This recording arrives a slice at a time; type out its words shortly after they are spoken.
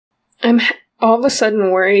I'm all of a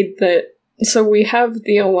sudden worried that, so we have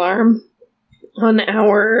the alarm on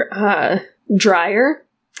our dryer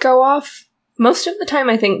go off. Most of the time,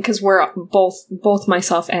 I think, because we're both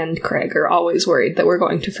myself and Craig are always worried that we're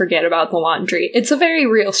going to forget about the laundry. It's a very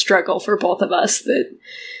real struggle for both of us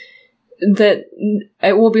that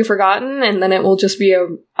it will be forgotten, and then it will just be a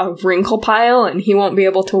wrinkle pile, and he won't be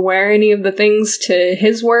able to wear any of the things to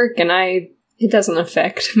his work, and it doesn't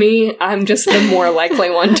affect me. I'm just the more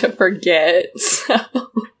likely one to forget, so...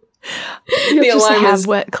 You'll just have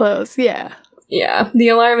wet clothes, yeah. Yeah, the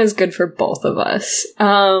alarm is good for both of us.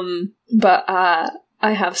 But I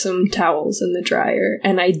have some towels in the dryer,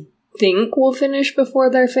 and I think we'll finish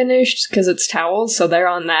before they're finished, because it's towels, so they're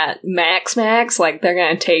on that max, like, they're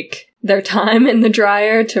gonna take their time in the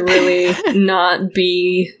dryer to really not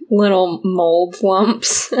be little mold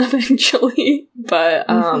lumps eventually. But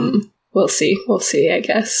we'll see, I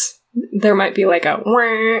guess. There might be like a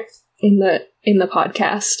in the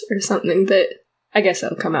podcast or something that I guess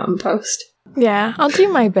it'll come out in post. Yeah, I'll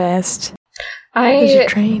do my best. There's a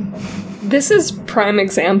train. This is prime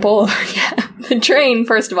example. Yeah, the train,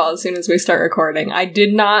 first of all, as soon as we start recording. I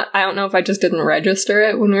don't know if I just didn't register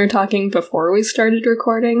it when we were talking before we started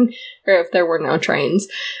recording, or if there were no trains.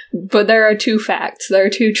 But there are two facts. There are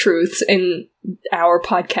two truths in our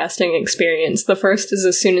podcasting experience. The first is,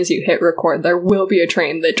 as soon as you hit record, there will be a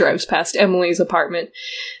train that drives past Emily's apartment.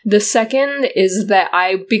 The second is that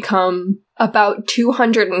I become about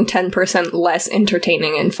 210% less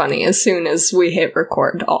entertaining and funny as soon as we hit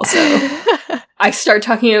record also. I start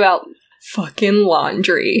talking about fucking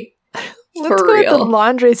laundry. Let's go with the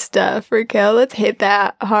laundry stuff, Raquel. Let's hit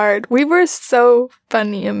that hard. We were so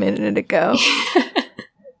funny a minute ago.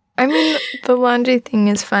 I mean, the laundry thing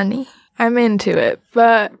is funny. I'm into it,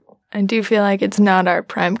 but I do feel like it's not our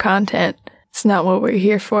prime content. It's not what we're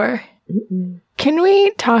here for. Mm-mm. Can we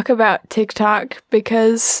talk about TikTok?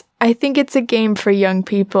 Because I think it's a game for young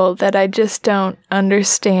people that I just don't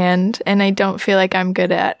understand, and I don't feel like I'm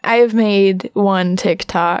good at. I have made one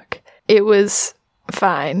TikTok. It was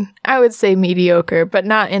fine. I would say mediocre, but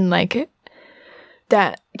not in like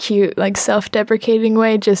that cute, like self-deprecating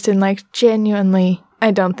way, just in like genuinely, I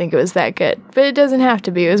don't think it was that good. But it doesn't have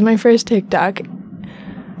to be. It was my first TikTok.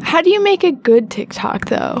 How do you make a good TikTok,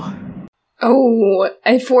 though? Oh,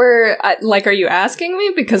 if we're, like, are you asking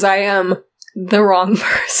me? Because I am the wrong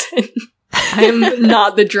person. I am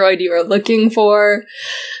not the droid you are looking for.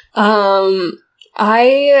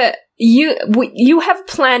 You have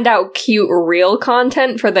planned out cute reel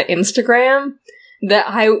content for the Instagram that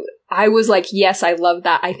I was like, yes, I love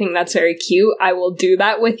that. I think that's very cute. I will do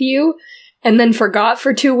that with you. And then forgot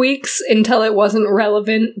for 2 weeks until it wasn't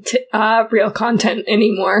relevant to real content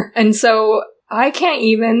anymore. And so I can't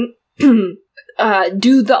even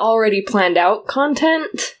do the already planned out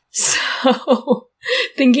content. So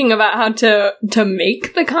thinking about how to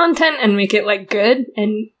make the content and make it like good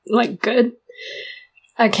and like good.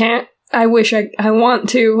 I can't. I wish I want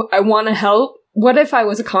to. I want to help. What if I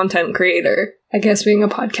was a content creator? I guess being a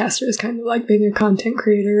podcaster is kind of like being a content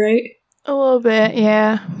creator, right? A little bit,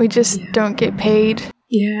 yeah. We just don't get paid.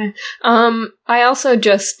 Yeah. I also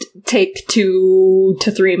just take 2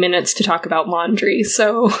 to 3 minutes to talk about laundry,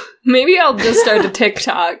 so maybe I'll just start a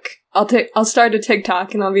TikTok. I'll start a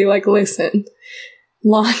TikTok and I'll be like, listen,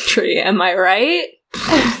 laundry, am I right?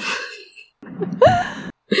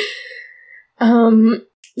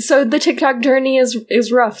 So the TikTok journey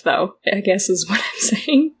is rough, though, I guess is what I'm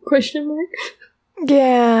saying, ?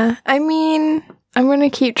 Yeah, I mean, I'm gonna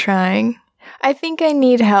keep trying. I think I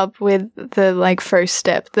need help with the, like, first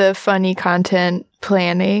step, the funny content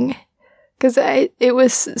planning. Because it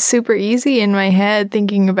was super easy in my head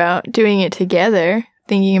thinking about doing it together,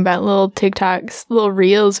 thinking about little TikToks, little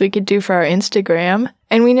reels we could do for our Instagram.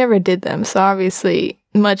 And we never did them, so obviously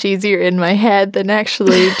much easier in my head than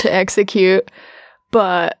actually to execute.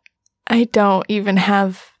 But I don't even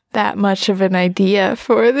have that much of an idea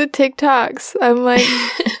for the TikToks. I'm like,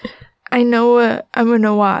 I know what I'm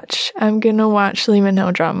gonna watch. I'm gonna watch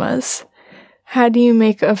Lee-Min-ho dramas. How do you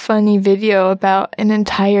make a funny video about an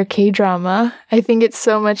entire K-drama? I think it's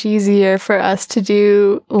so much easier for us to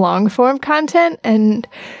do long-form content and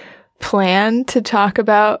plan to talk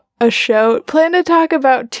about a show. Plan to talk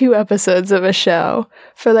about 2 episodes of a show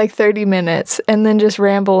for like 30 minutes and then just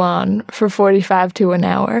ramble on for 45 to an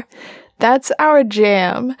hour. That's our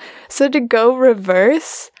jam. So to go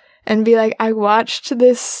reverse and be like, I watched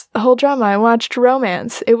this whole drama. I watched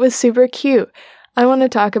Romance. It was super cute. I want to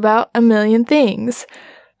talk about a million things.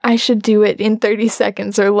 I should do it in 30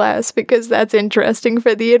 seconds or less because that's interesting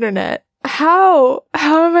for the internet. How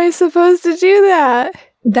am I supposed to do that?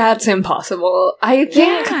 That's impossible. I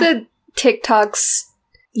think that TikToks,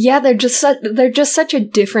 yeah, they're just such a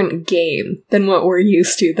different game than what we're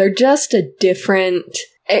used to. They're just a different...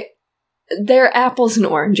 They're apples and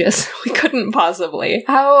oranges. We couldn't possibly.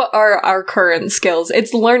 How are our current skills?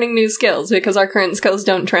 It's learning new skills, because our current skills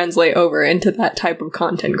don't translate over into that type of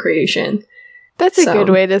content creation. That's a good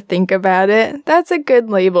way to think about it. That's a good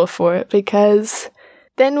label for it, because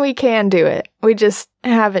then we can do it. We just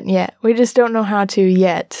haven't yet. We just don't know how to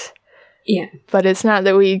yet. Yeah. But it's not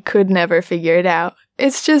that we could never figure it out.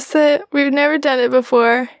 It's just that we've never done it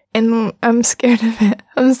before, and I'm scared of it.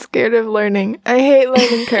 I'm scared of learning. I hate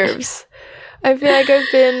learning curves. I feel like I've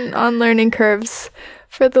been on learning curves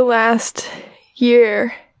for the last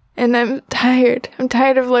year, and I'm tired. I'm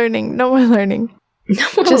tired of learning. No more learning. No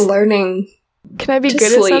more learning. Can I be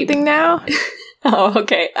good at something now? Oh,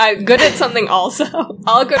 okay. I'm good at something also.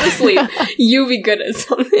 I'll go to sleep. You be good at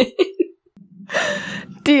something.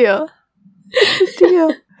 Deal.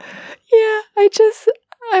 Deal. Yeah, I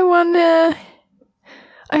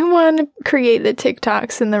wanna create the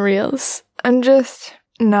TikToks and the Reels. I'm just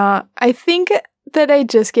not. I think that I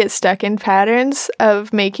just get stuck in patterns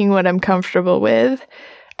of making what I'm comfortable with,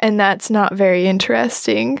 and that's not very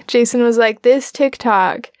interesting. Jason was like, this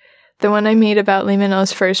TikTok, the one I made about Lee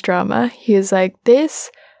Min-ho's first drama, he was like,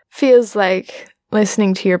 this feels like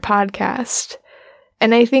listening to your podcast.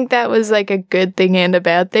 And I think that was like a good thing and a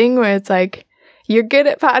bad thing, where it's like, you're good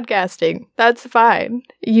at podcasting. That's fine.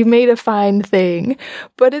 You made a fine thing.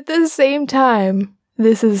 But at the same time,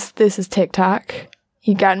 this is TikTok.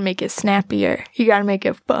 You gotta make it snappier. You gotta make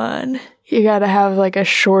it fun. You gotta have like a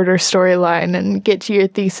shorter storyline and get to your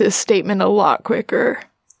thesis statement a lot quicker.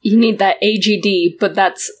 You need that AGD, but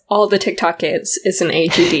that's all the TikTok is an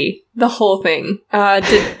AGD. The whole thing.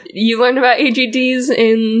 Did you learn about AGDs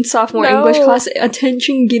in sophomore English class?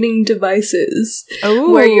 Attention-getting devices.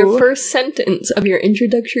 Ooh. Where your first sentence of your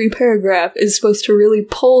introductory paragraph is supposed to really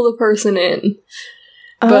pull the person in.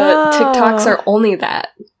 But TikToks are only that.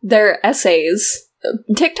 They're essays.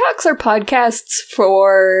 TikToks are podcasts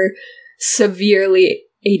for severely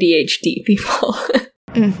ADHD people.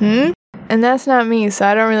 Mm-hmm. And that's not me, so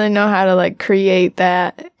I don't really know how to, like, create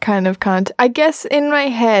that kind of content. I guess in my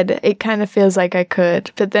head, it kind of feels like I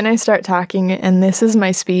could, but then I start talking, and this is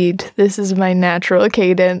my speed. This is my natural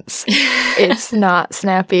cadence. It's not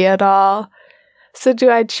snappy at all. So do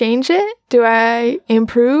I change it? Do I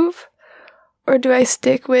improve? Or do I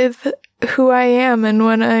stick with who I am and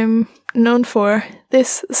what I'm known for?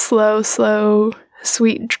 This slow,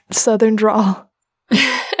 sweet southern drawl.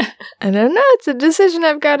 I don't know, it's a decision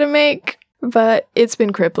I've got to make, but it's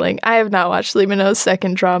been crippling. I have not watched Lee Min-ho's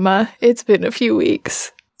second drama. It's been a few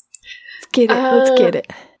weeks. Let's get it, let's get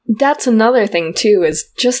it. That's another thing, too, is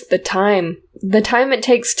just the time. The time it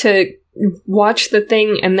takes to watch the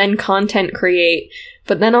thing and then content create,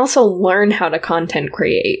 but then also learn how to content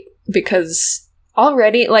create, because...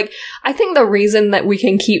 already, like, I think the reason that we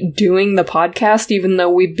can keep doing the podcast, even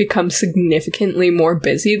though we've become significantly more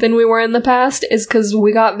busy than we were in the past, is because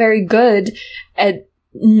we got very good at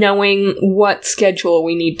knowing what schedule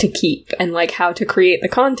we need to keep, and, like, how to create the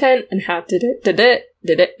content, and how to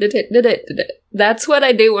That's what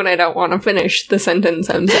I do when I don't want to finish the sentence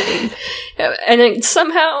I'm saying. And it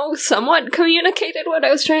somehow, somewhat communicated what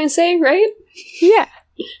I was trying to say, right? Yeah.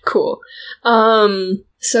 Cool.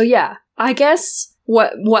 So yeah. I guess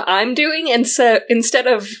what I'm doing instead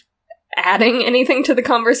of adding anything to the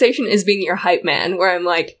conversation is being your hype man, where I'm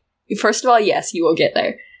like, first of all, yes, you will get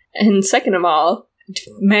there. And second of all,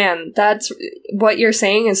 man, that's what you're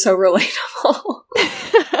saying is so relatable.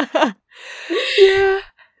 Yeah.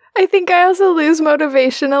 I think I also lose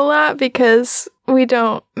motivation a lot because we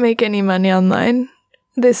don't make any money online.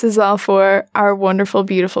 This is all for our wonderful,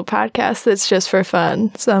 beautiful podcast that's just for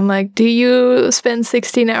fun. So I'm like, do you spend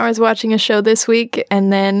 16 hours watching a show this week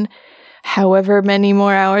and then however many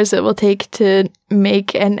more hours it will take to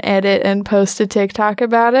make and edit and post a TikTok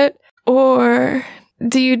about it? Or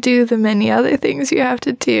do you do the many other things you have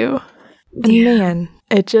to do? And man,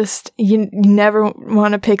 it just, you never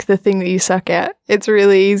want to pick the thing that you suck at. It's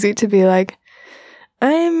really easy to be like,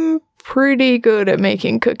 I'm pretty good at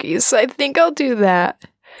making cookies, so I think I'll do that.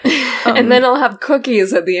 And then I'll have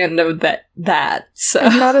cookies at the end of that. So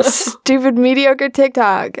I'm not a stupid, mediocre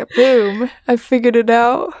TikTok. Boom. I figured it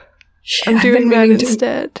out. I'm doing that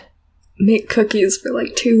instead. Make cookies for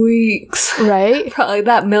like 2 weeks. Right? Probably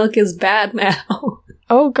that milk is bad now.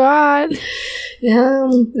 Oh, God. Yeah,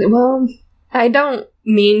 well, I don't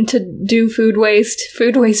mean to do food waste.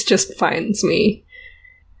 Food waste just finds me.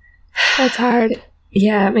 That's hard.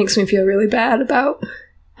 Yeah, it makes me feel really bad about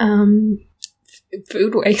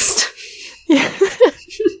food waste. Yeah.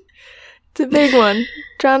 It's a big one.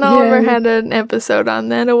 John Oliver had an episode on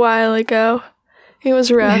that a while ago. It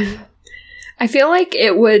was rough. I feel like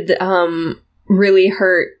it would really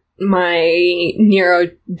hurt my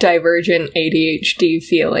neurodivergent ADHD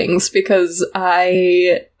feelings because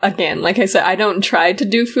again, like I said, I don't try to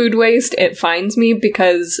do food waste. It finds me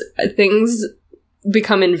because things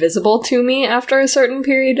become invisible to me after a certain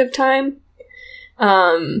period of time.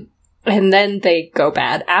 And then they go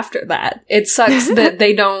bad after that. It sucks that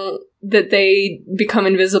they become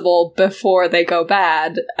invisible before they go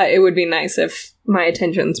bad. It would be nice if my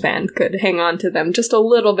attention span could hang on to them just a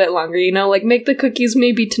little bit longer, like make the cookies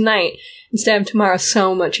maybe tonight instead of tomorrow.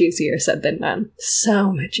 So much easier said than done.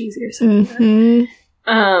 So much easier said than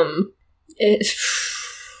done.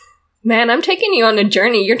 Man, I'm taking you on a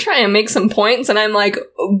journey. You're trying to make some points and I'm like,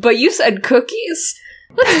 but you said cookies?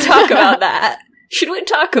 Let's talk about that. Should we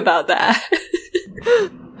talk about that?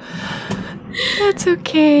 That's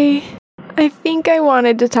okay. I think I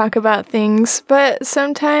wanted to talk about things, but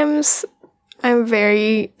sometimes I'm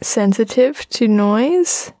very sensitive to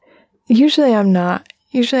noise. Usually I'm not.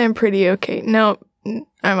 Usually I'm pretty okay. No,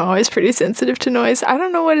 I'm always pretty sensitive to noise. I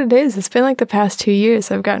don't know what it is. It's been like the past 2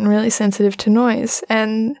 years I've gotten really sensitive to noise.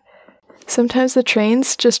 And sometimes the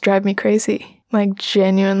trains just drive me crazy. Like,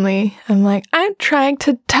 genuinely, I'm like, I'm trying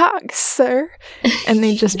to talk, sir. And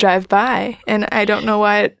they just drive by. And I don't know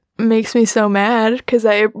why it makes me so mad, because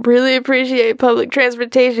I really appreciate public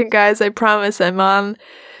transportation, guys. I promise I'm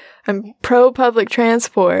pro public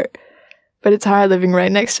transport. But it's hard living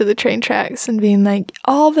right next to the train tracks and being like,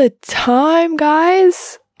 all the time,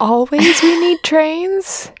 guys? Always we need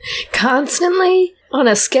trains? Constantly? On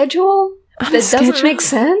a schedule? Doesn't make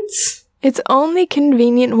sense? It's only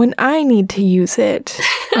convenient when I need to use it,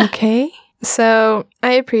 okay? So,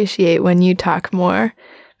 I appreciate when you talk more,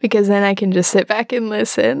 because then I can just sit back and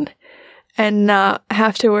listen and not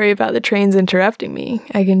have to worry about the trains interrupting me.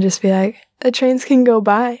 I can just be like, the trains can go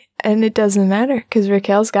by, and it doesn't matter, because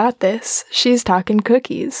Raquel's got this. She's talking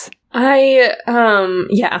cookies. I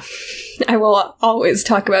will always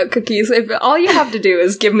talk about cookies. If all you have to do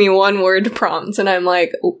is give me one word prompts and I'm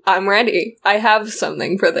like, I'm ready. I have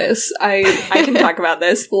something for this. I can talk about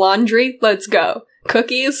this. Laundry, let's go.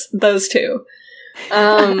 Cookies, those two.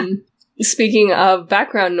 Speaking of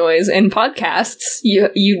background noise in podcasts,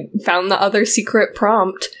 you found the other secret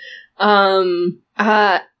prompt.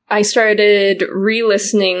 I started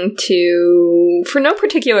re-listening to, for no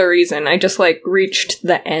particular reason, I just, reached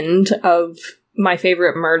the end of My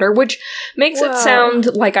Favorite Murder, which makes it sound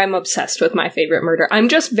like I'm obsessed with My Favorite Murder. I'm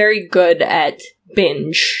just very good at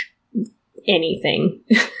binge anything.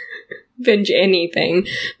 Binge anything.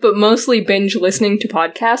 But mostly binge listening to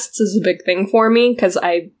podcasts is a big thing for me, because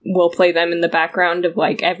I will play them in the background of,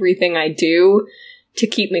 everything I do to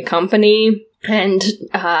keep me company. And,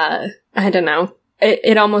 I don't know.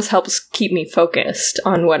 It almost helps keep me focused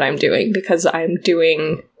on what I'm doing, because I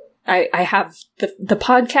have the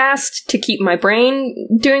podcast to keep my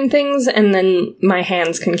brain doing things, and then my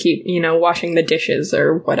hands can keep, washing the dishes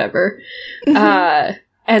or whatever. Mm-hmm.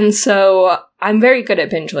 And so I'm very good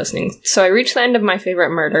at binge listening. So I reached the end of My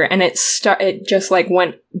Favorite Murder, and it just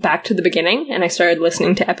went back to the beginning, and I started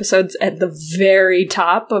listening to episodes at the very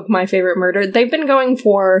top of My Favorite Murder. They've been going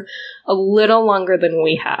for a little longer than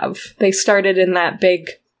we have. They started in that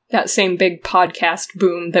same big podcast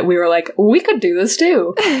boom that we were like, we could do this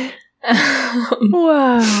too.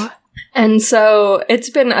 Wow. And so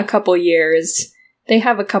it's been a couple years. They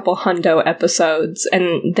have a couple hundo episodes,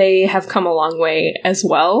 and they have come a long way as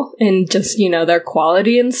well in just, their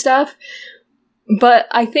quality and stuff. But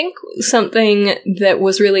I think something that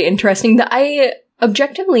was really interesting that I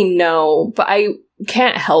objectively know, but I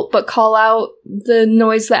can't help but call out the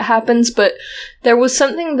noise that happens, but there was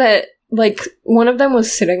something that, one of them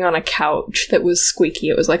was sitting on a couch that was squeaky.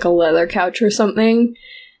 It was like a leather couch or something.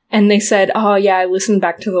 And they said, oh yeah, I listened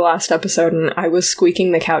back to the last episode and I was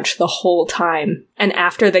squeaking the couch the whole time. And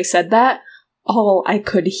after they said that, all I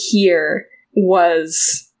could hear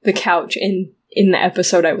was the couch in the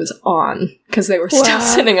episode I was on. Because they were still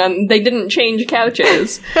sitting on, they didn't change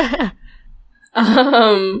couches.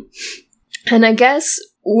 And I guess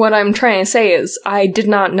what I'm trying to say is I did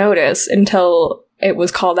not notice until it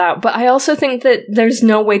was called out. But I also think that there's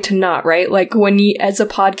no way to not, right? When you, as a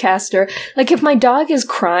podcaster, if my dog is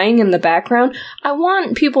crying in the background, I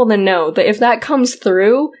want people to know that if that comes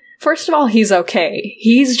through, first of all, he's okay.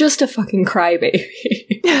 He's just a fucking crybaby.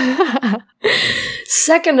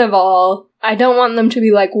 Second of all, I don't want them to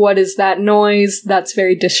be like, what is that noise? That's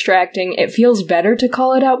very distracting. It feels better to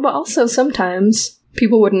call it out, but also sometimes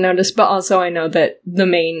people wouldn't notice, but also I know that the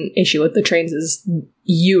main issue with the trains is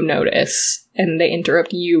you notice, and they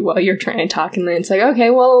interrupt you while you're trying to talk, and then it's like, okay,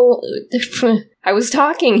 well, I was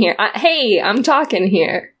talking here. Hey, I'm talking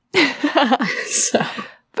here. So.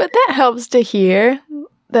 But that helps to hear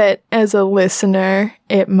that as a listener,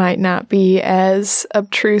 it might not be as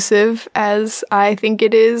obtrusive as I think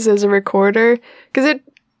it is as a recorder, because it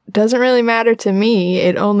doesn't really matter to me.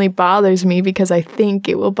 It only bothers me because I think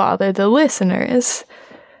it will bother the listeners.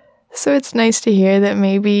 So it's nice to hear that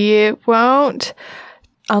maybe it won't.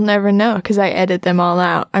 I'll never know because I edit them all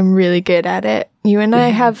out. I'm really good at it. You and I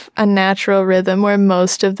have a natural rhythm where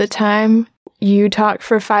most of the time you talk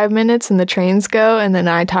for 5 minutes and the trains go, and then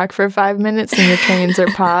I talk for 5 minutes and the trains are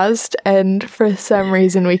paused. And for some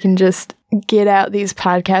reason, we can just get out these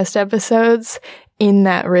podcast episodes in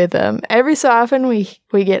that rhythm. Every so often, we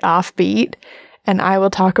get offbeat, and I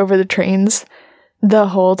will talk over the trains the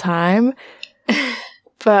whole time.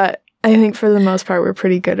 But I think for the most part, we're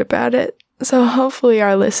pretty good about it. So hopefully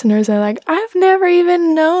our listeners are like, I've never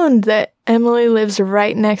even known that Emily lives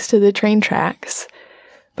right next to the train tracks.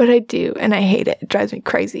 But I do, and I hate it. It drives me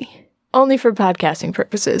crazy. Only for podcasting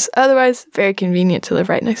purposes. Otherwise, very convenient to live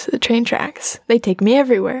right next to the train tracks. They take me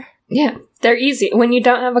everywhere. Yeah, they're easy. When you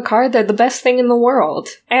don't have a car, they're the best thing in the world.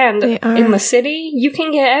 And in the city, you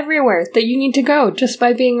can get everywhere that you need to go just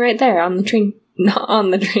by being right there on the train. Not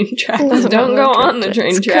on the train tracks. Don't go on the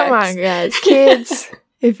train tracks. Come on, guys. Kids,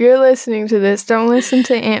 if you're listening to this, don't listen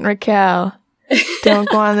to Aunt Raquel. Don't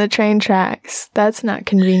go on the train tracks. That's not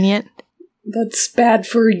convenient. That's bad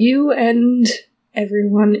for you and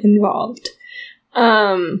everyone involved.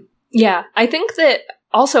 Yeah, I think that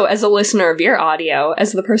also as a listener of your audio,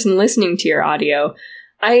 as the person listening to your audio,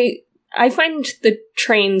 I find the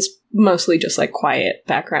trains mostly just like quiet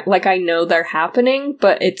background. Like I know they're happening,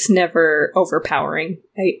 but it's never overpowering.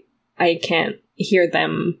 I can't hear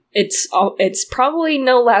them. It's probably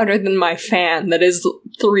no louder than my fan that is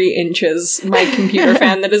 3 inches, my computer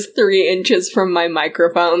fan that is 3 inches from my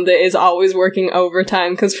microphone that is always working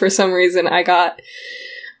overtime because for some reason I got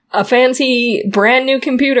a fancy brand new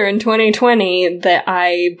computer in 2020 that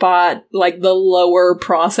I bought like the lower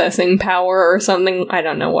processing power or something. I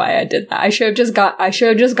don't know why I did that. I should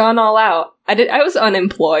have just gone all out. I was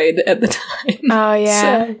unemployed at the time. Oh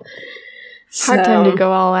yeah. Hard time to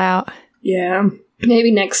go all out. Yeah.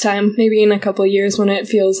 Maybe next time. Maybe in a couple of years when it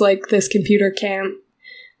feels like this computer can't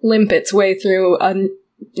limp its way through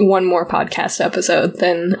one more podcast episode,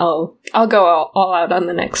 then I'll go all out on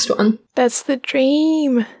the next one. That's the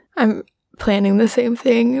dream. I'm planning the same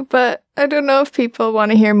thing, but I don't know if people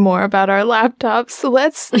want to hear more about our laptops. So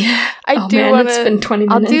let's... It's been 20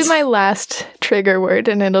 minutes. I'll do my last trigger word,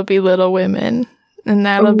 and it'll be Little Women. And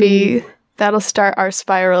that'll start our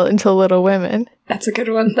spiral into Little Women. That's a good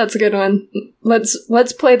one. That's a good one.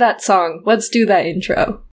 Let's play that song. Let's do that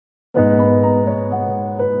intro.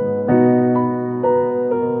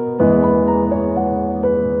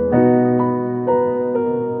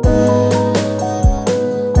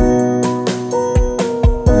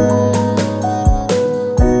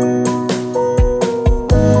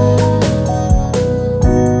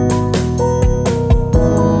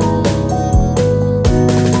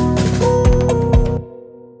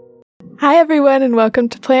 Hi everyone, and welcome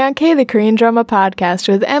to Play on K, the Korean drama podcast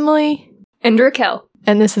with Emily and Raquel.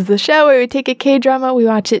 And this is the show where we take a K-drama, we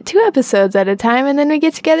watch it 2 episodes at a time, and then we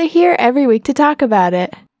get together here every week to talk about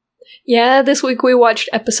it. Yeah, this week we watched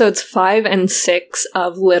episodes 5 and 6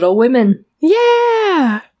 of Little Women.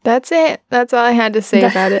 Yeah! That's it. That's all I had to say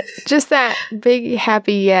about it. Just that big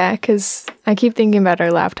happy yeah, because I keep thinking about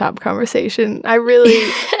our laptop conversation.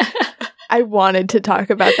 I wanted to talk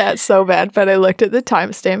about that so bad, but I looked at the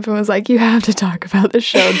timestamp and was like, you have to talk about the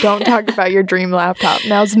show. Don't talk about your dream laptop.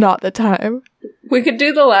 Now's not the time. We could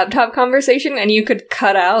do the laptop conversation and you could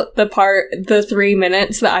cut out the 3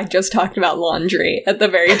 minutes that I just talked about laundry at the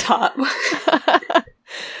very top.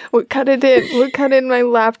 We'll cut it in. We'll cut in my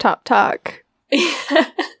laptop talk.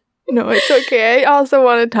 No, it's okay. I also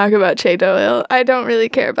want to talk about Chae Do-il. I don't really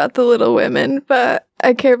care about the Little Women, but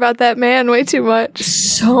I care about that man way too much.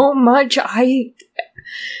 So much.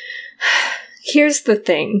 Here's the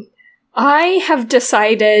thing. I have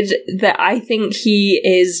decided that I think he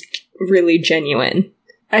is really genuine.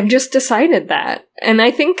 I've just decided that. And I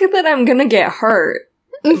think that I'm gonna get hurt.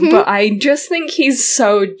 Mm-hmm. But I just think he's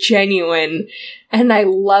so genuine. And I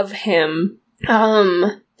love him.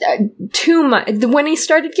 Too much. When he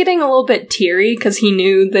started getting a little bit teary, because he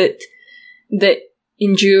knew that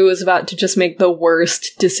Inju was about to just make the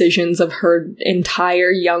worst decisions of her entire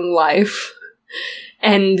young life.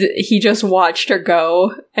 And he just watched her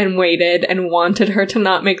go and waited and wanted her to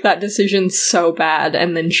not make that decision so bad,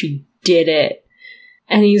 and then she did it.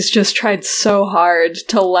 And he's just tried so hard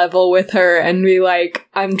to level with her and be like,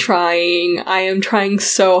 I am trying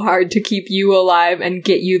so hard to keep you alive and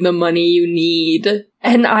get you the money you need.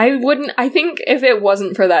 And I think if it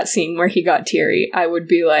wasn't for that scene where he got teary, I would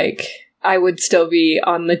be like, I would still be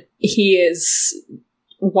on the, he's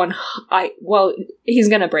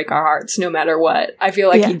gonna break our hearts no matter what. I feel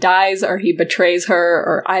like he dies or he betrays her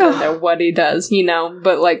or I don't know what he does,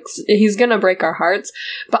 but like he's gonna break our hearts.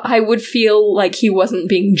 But I would feel like he wasn't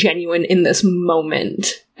being genuine in this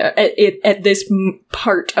moment at this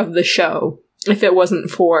part of the show if it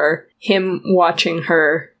wasn't for him watching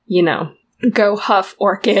her, go huff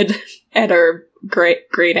orchid at her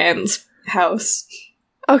great aunt's house.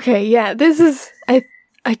 Okay, yeah, this is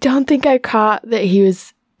I don't think I caught that he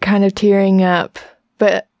was kind of tearing up,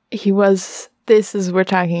 but we're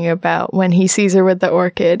talking about when he sees her with the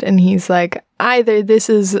orchid and he's like, either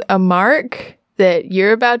this is a mark that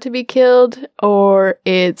you're about to be killed or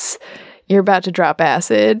it's you're about to drop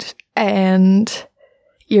acid and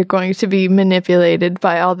you're going to be manipulated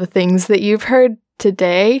by all the things that you've heard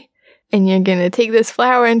today and you're going to take this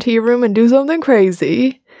flower into your room and do something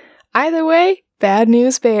crazy. Either way, bad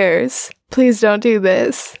news bears. Please don't do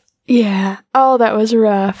this. Yeah. Oh, that was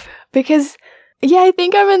rough. Because, I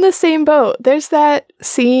think I'm in the same boat. There's that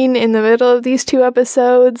scene in the middle of these 2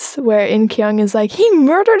 episodes where In Kyung is like, he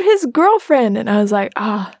murdered his girlfriend. And I was like,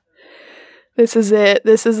 this is it.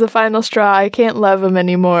 This is the final straw. I can't love him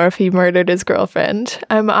anymore if he murdered his girlfriend.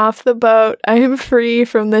 I'm off the boat. I am free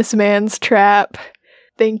from this man's trap.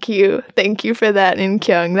 Thank you. Thank you for that, In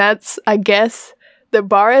Kyung. That's, I guess, the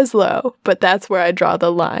bar is low, but that's where I draw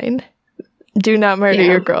the line. Do not murder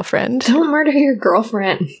your girlfriend. Don't murder your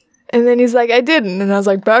girlfriend. And then he's like, I didn't. And I was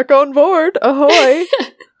like, back on board. Ahoy.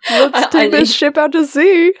 Let's take this ship out to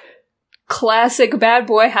sea. Classic bad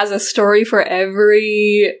boy has a story for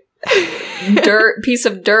every piece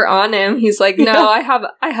of dirt on him. He's like, no, I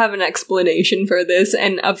have an explanation for this.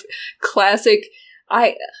 And of classic,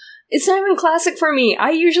 it's not even classic for me. I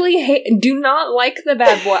usually do not like the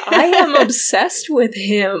bad boy. I am obsessed with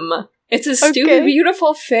him. It's a stupid,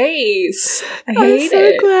 beautiful face. I hate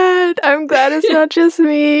it. Glad. I'm glad it's not just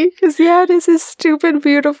me. Because, it is his stupid,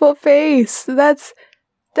 beautiful face. That's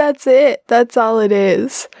it. That's all it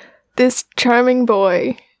is. This charming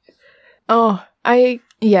boy. Oh,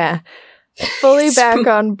 fully back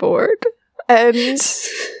on board. And...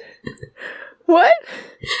 What?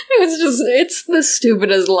 It's the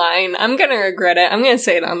stupidest line. I'm gonna regret it. I'm gonna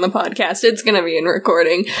say it on the podcast. It's gonna be in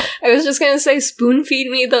recording. I was just gonna say, spoon feed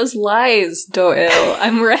me those lies, Do-il.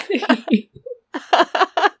 I'm ready.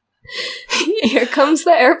 Here comes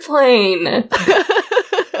the airplane.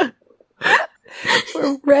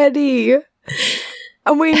 We're ready.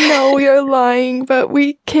 And we know we are lying, but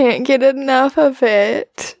we can't get enough of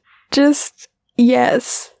it. Just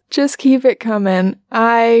keep it coming.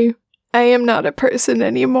 I am not a person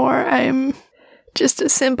anymore. I'm just a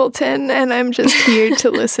simpleton, and I'm just here to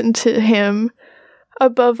listen to him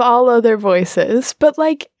above all other voices. But,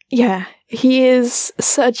 he is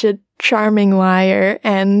such a charming liar,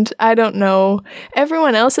 and I don't know.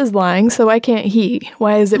 Everyone else is lying, so why can't he?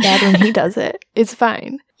 Why is it bad when he does it? It's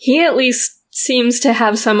fine. He at least seems to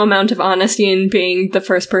have some amount of honesty in being the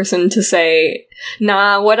first person to say,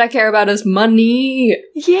 nah, what I care about is money.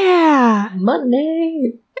 Yeah.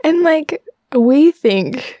 Money. And, we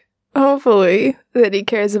think, hopefully, that he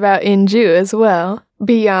cares about Inju as well.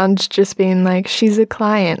 Beyond just being like, she's a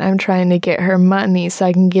client. I'm trying to get her money so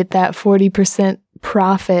I can get that 40%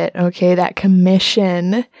 profit, okay? That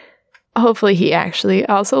commission. Hopefully he actually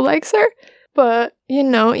also likes her. But,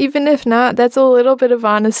 even if not, that's a little bit of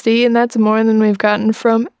honesty, and that's more than we've gotten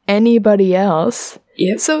from anybody else.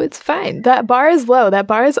 Yep. So it's fine. That bar is low. That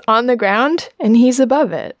bar is on the ground, and he's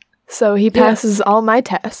above it. So he passes all my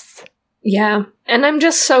tests. Yeah. And I'm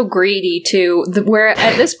just so greedy, too, where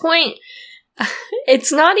at this point,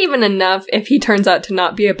 it's not even enough if he turns out to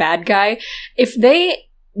not be a bad guy. If they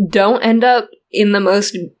don't end up in the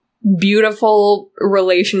most beautiful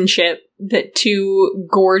relationship that 2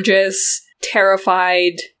 gorgeous,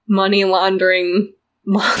 terrified, money laundering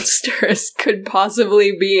monsters could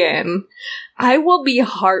possibly be in, I will be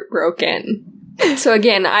heartbroken. So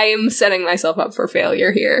again, I am setting myself up for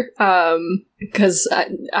failure here. Because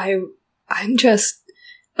I'm just,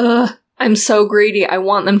 I'm so greedy. I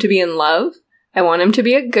want them to be in love. I want him to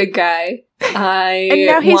be a good guy. And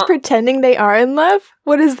now he's pretending they are in love?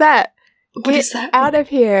 What is that? What is that? Out of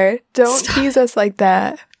here. Don't tease us like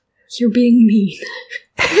that. You're being mean.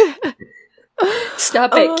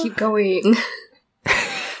 Stop it. Keep going.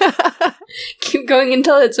 Keep going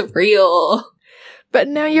until it's real. But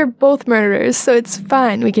now you're both murderers, so it's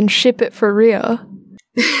fine. We can ship it for real.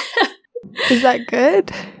 Is that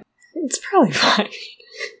good? It's probably fine.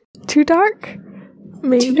 Too dark?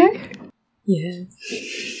 Maybe? Too dark? Yeah.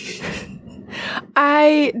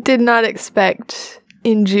 I did not expect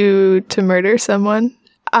Inju to murder someone.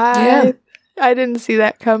 I didn't see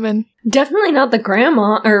that coming. Definitely not the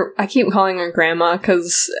grandma, or I keep calling her grandma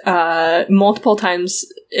because multiple times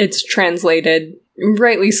it's translated,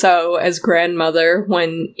 rightly so, as grandmother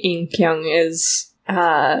when In Kyung is,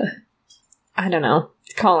 I don't know,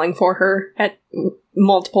 calling for her at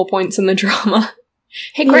multiple points in the drama.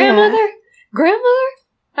 Hey, grandmother? Yeah. Grandmother?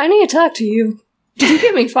 I need to talk to you. Did you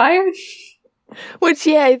get me fired? Which,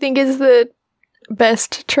 yeah, I think is the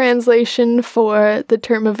best translation for the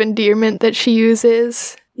term of endearment that she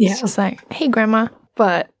uses. Yeah. It's just like, hey, grandma.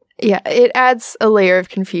 But, yeah, it adds a layer of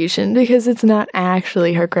confusion because it's not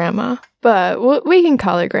actually her grandma. But we can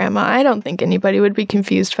call her grandma. I don't think anybody would be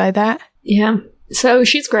confused by that. Yeah. So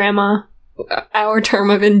she's grandma. Our term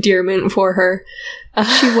of endearment for her.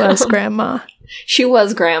 She was grandma. She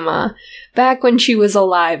was grandma. Back when she was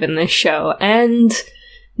alive in this show. And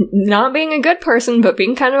not being a good person, but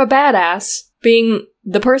being kind of a badass. Being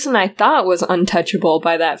the person I thought was untouchable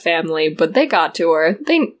by that family, but they got to her.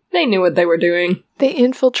 They knew what they were doing. They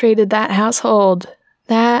infiltrated that household.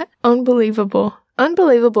 That unbelievable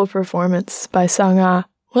performance by Sung-ah.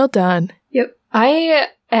 Well done. Yep. I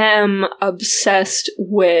am obsessed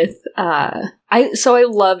with I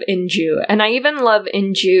love Inju, and I even love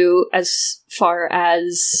Inju as far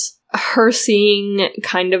as her seeing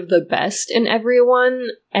kind of the best in everyone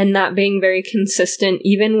and that being very consistent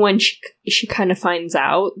even when she kind of finds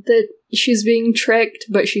out that she's being tricked,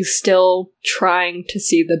 but she's still trying to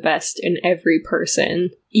see the best in every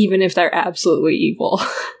person, even if they're absolutely evil.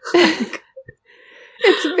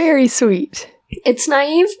 It's very sweet. It's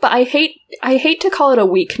naive, but I hate to call it a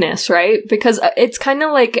weakness, right? Because it's kind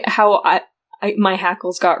of like how my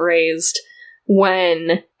hackles got raised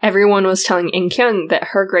when everyone was telling In Kyung that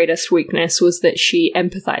her greatest weakness was that she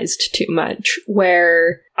empathized too much,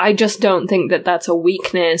 where I just don't think that that's a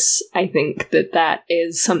weakness. I think that that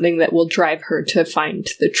is something that will drive her to find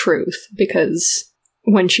the truth, because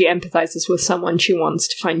when she empathizes with someone, she wants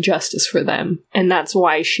to find justice for them, and that's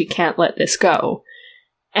why she can't let this go.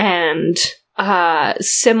 And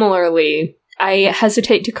similarly, I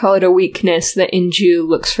hesitate to call it a weakness that Inju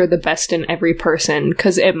looks for the best in every person,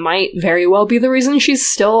 because it might very well be the reason she's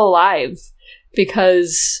still alive.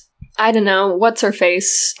 Because, I don't know,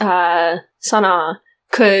 what's-her-face, Sana,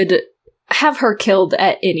 could have her killed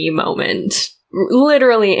at any moment.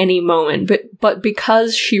 Literally any moment. But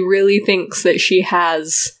because she really thinks that she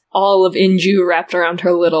has all of Inju wrapped around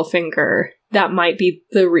her little finger, that might be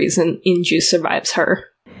the reason Inju survives her.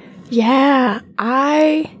 Yeah,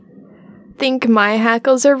 I think my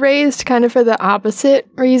hackles are raised kind of for the opposite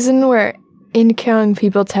reason, where in Kyung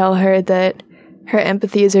people tell her that her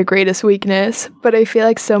empathy is her greatest weakness, but I feel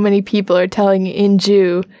like so many people are telling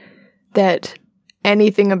Inju that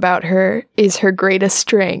anything about her is her greatest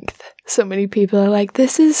strength. So many people are like,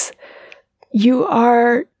 you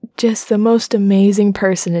are just the most amazing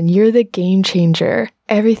person and you're the game changer.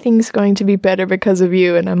 Everything's going to be better because of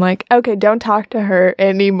you. And I'm like, okay, don't talk to her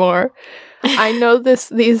anymore. I know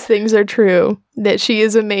these things are true, that she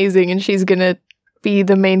is amazing and she's gonna be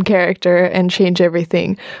the main character and change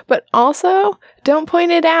everything. But also, don't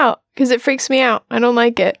point it out, because it freaks me out. I don't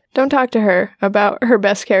like it. Don't talk to her about her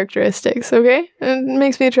best characteristics, okay? It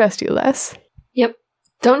makes me trust you less. Yep.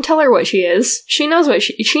 Don't tell her what she is. She knows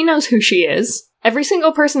she knows who she is. Every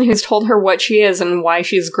single person who's told her what she is and why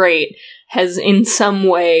she's great has in some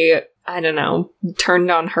way, I don't know, turned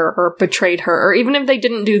on her or betrayed her. Or even if they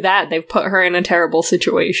didn't do that, they've put her in a terrible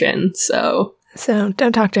situation. So don't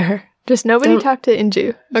talk to her. Just nobody talk to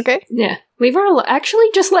Inju, okay? Yeah. Leave her actually,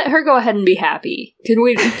 just let her go ahead and be happy. Can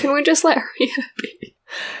we just let her be happy?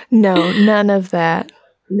 No, none of that.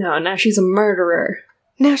 No, now she's a murderer.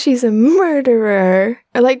 Now she's a murderer.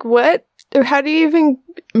 Like, what? Or how do you even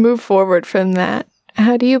move forward from that?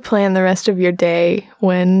 How do you plan the rest of your day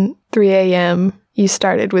when 3 a.m. you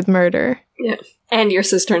started with murder? Yeah. And your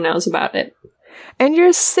sister knows about it. And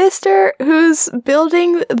your sister, who's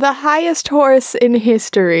building the highest horse in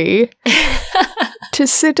history to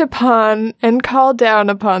sit upon and call down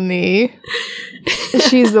upon thee,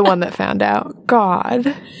 she's the one that found out.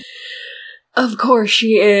 God. Of course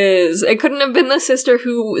she is. It couldn't have been the sister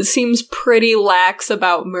who seems pretty lax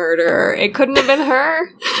about murder. It couldn't have been her.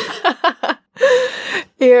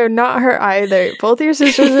 Yeah, not her either. Both your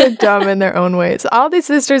sisters are dumb in their own ways. All these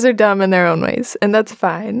sisters are dumb in their own ways, and that's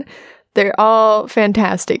fine. They're all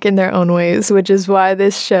fantastic in their own ways, which is why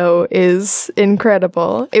this show is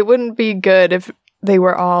incredible. It wouldn't be good if they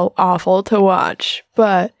were all awful to watch,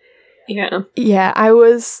 but yeah, I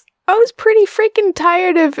was pretty freaking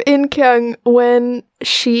tired of In-kyung when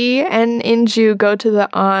she and Inju go to the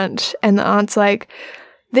aunt, and the aunt's like,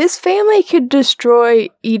 this family could destroy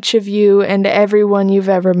each of you and everyone you've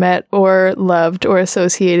ever met or loved or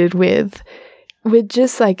associated with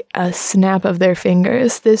just like a snap of their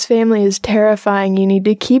fingers. This family is terrifying. You need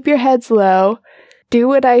to keep your heads low, do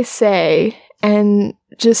what I say, and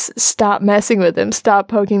just stop messing with them. Stop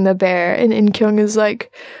poking the bear. And In-kyung is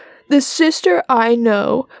like, the sister I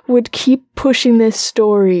know would keep pushing this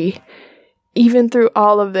story even through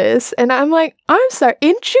all of this. And I'm like, I'm sorry,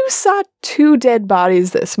 Inju saw 2 dead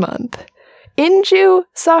bodies this month. Inju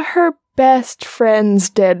saw her best friend's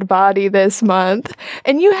dead body this month.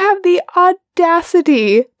 And you have the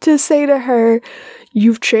audacity to say to her,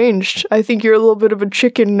 you've changed. I think you're a little bit of a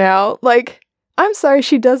chicken now. Like, I'm sorry,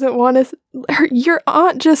 she doesn't want to... Your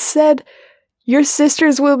aunt just said, your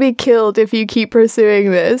sisters will be killed if you keep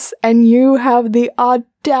pursuing this. And you have the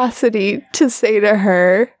audacity to say to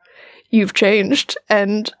her, you've changed,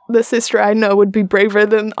 and the sister I know would be braver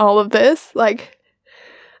than all of this. Like,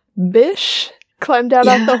 bish, climb down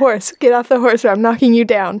off the horse. Get off the horse or I'm knocking you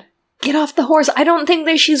down. Get off the horse. I don't think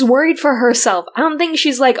that she's worried for herself. I don't think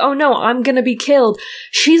she's like, oh no, I'm gonna be killed.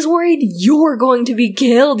 She's worried you're going to be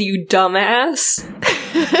killed, you dumbass.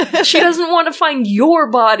 She doesn't want to find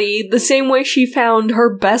your body the same way she found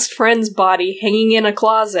her best friend's body hanging in a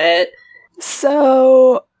closet.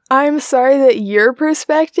 So... I'm sorry that your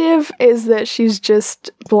perspective is that she's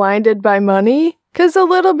just blinded by money, because a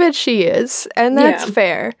little bit she is, and that's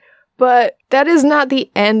fair. But that is not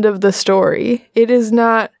the end of the story. It is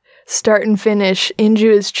not start and finish.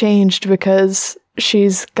 Inju is changed because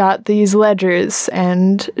she's got these ledgers,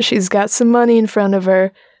 and she's got some money in front of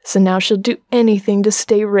her, so now she'll do anything to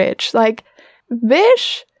stay rich. Like,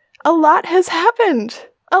 bish, a lot has happened.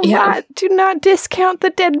 A lot. Do not discount the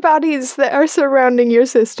dead bodies that are surrounding your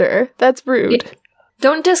sister. That's rude.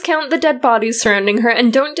 Don't discount the dead bodies surrounding her,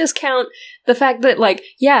 and don't discount the fact that, like,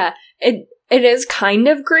 it is kind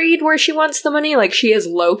of greed where she wants the money. Like, she is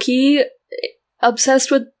low-key obsessed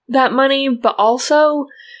with that money, but also,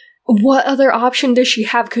 what other option does she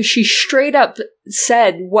have? Because she straight up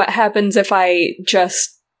said, what happens if I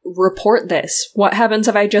just report this? What happens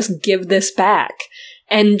if I just give this back?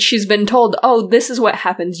 And she's been told, oh, this is what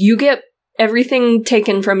happens. You get everything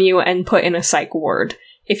taken from you and put in a psych ward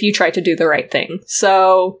if you try to do the right thing.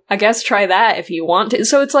 So I guess try that if you want to.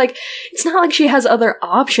 So it's like, it's not like she has other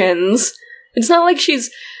options. It's not like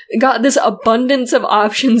she's got this abundance of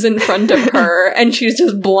options in front of her and she's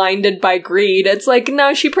just blinded by greed. It's like,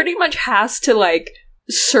 no, she pretty much has to, like,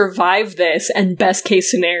 survive this, and best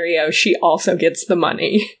case scenario, she also gets the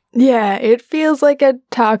money. Yeah, it feels like a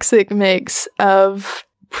toxic mix of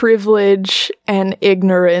privilege and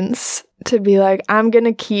ignorance to be like, I'm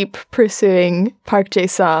gonna keep pursuing Park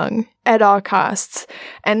Jae-sung at all costs.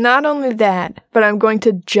 And not only that, but I'm going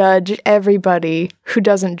to judge everybody who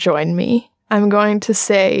doesn't join me. I'm going to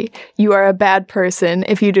say, you are a bad person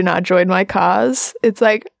if you do not join my cause. It's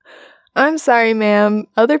like, I'm sorry, ma'am.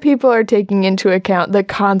 Other people are taking into account the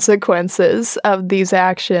consequences of these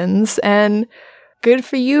actions, and good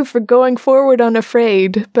for you for going forward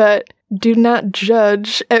unafraid, but do not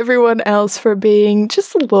judge everyone else for being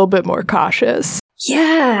just a little bit more cautious.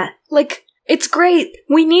 Yeah, like, it's great.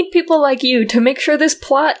 We need people like you to make sure this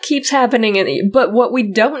plot keeps happening, but what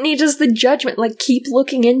we don't need is the judgment. Like, keep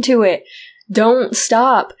looking into it. Don't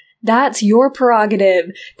stop. That's your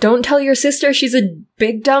prerogative. Don't tell your sister she's a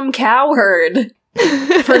big dumb coward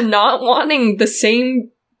for not wanting the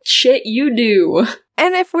same shit you do.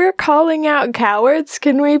 And if we're calling out cowards,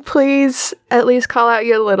 can we please at least call out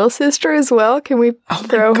your little sister as well? Can we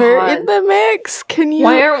throw her in the mix? Can you?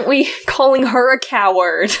 Why aren't we calling her a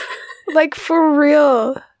coward? Like, for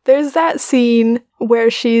real. There's that scene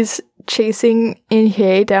where she's chasing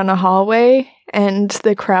In-hye down a hallway and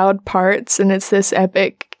the crowd parts, and it's this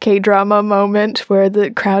epic K-drama moment where the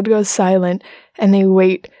crowd goes silent and they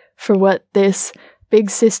wait for what this big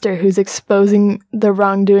sister who's exposing the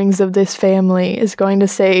wrongdoings of this family is going to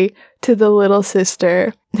say to the little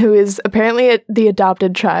sister, who is apparently the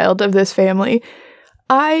adopted child of this family.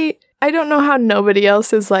 I don't know how nobody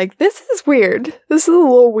else is like, this is weird. This is a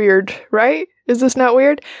little weird, right? Is this not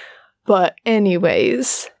weird? But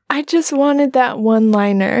anyways, I just wanted that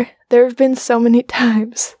one-liner. There have been so many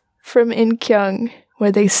times from In-kyung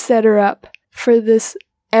where they set her up for this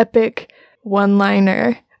epic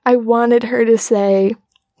one-liner. I wanted her to say,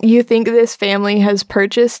 you think this family has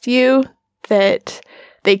purchased you? That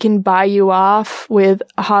they can buy you off with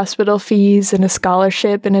hospital fees and a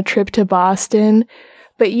scholarship and a trip to Boston.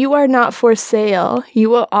 But you are not for sale. You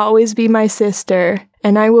will always be my sister,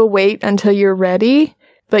 and I will wait until you're ready,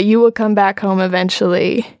 but you will come back home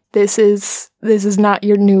eventually. This is not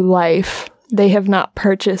your new life. They have not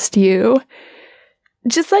purchased you.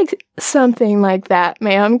 Just like something like that,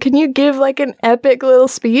 ma'am. Can you give like an epic little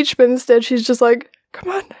speech? But instead she's just like,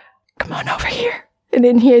 come on over here. And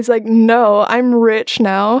then he's like, no, I'm rich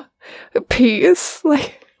now. Peace.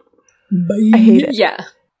 Like, I hate it. Yeah.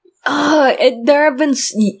 There have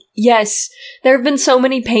been so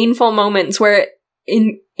many painful moments where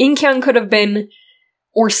In-kyung could have been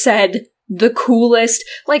or said the coolest.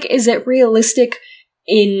 Like, is it realistic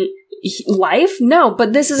in life? No,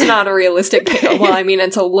 but this is not a realistic. Well, I mean,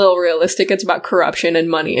 it's a little realistic. It's about corruption and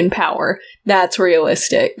money and power. That's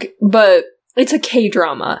realistic, but it's a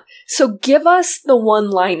K-drama. So give us the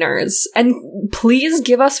one-liners, and please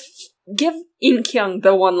give In-kyung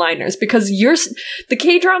the one-liners, because the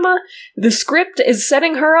K-drama, the script is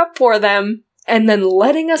setting her up for them and then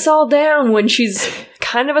letting us all down when she's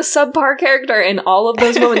kind of a subpar character in all of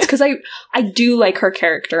those moments. Because I do like her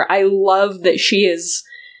character. I love that she is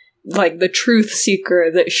like the truth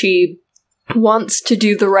seeker, that she wants to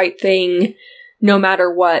do the right thing no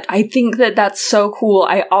matter what. I think that that's so cool.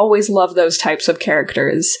 I always love those types of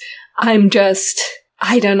characters. I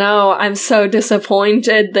don't know. I'm so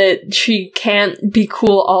disappointed that she can't be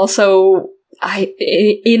cool also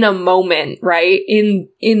in a moment, right? In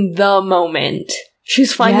the moment.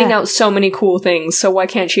 She's finding out so many cool things, so why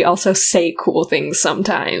can't she also say cool things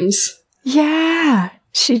sometimes? Yeah.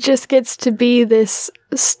 She just gets to be this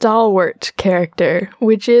stalwart character,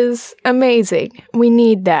 which is amazing. We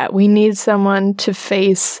need that. We need someone to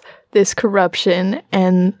face this corruption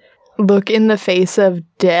and look in the face of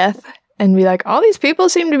death and be like, all these people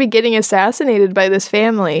seem to be getting assassinated by this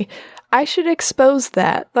family. I should expose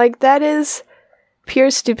that. Like, that is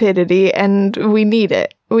pure stupidity, and we need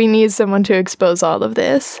it. We need someone to expose all of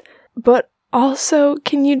this. But also,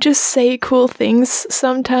 can you just say cool things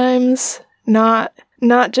sometimes? Not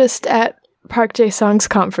just at Park Jae-sung's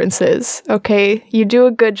conferences, okay? You do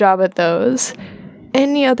a good job at those.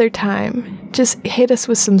 Any other time, just hit us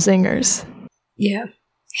with some zingers. Yeah.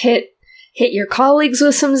 Hit your colleagues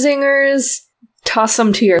with some zingers. Toss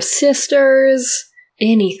them to your sisters.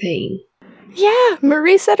 Anything. Yeah,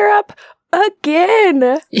 Marie set her up again.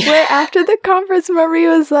 Yeah. Where after the conference, Marie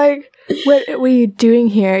was like, what are you doing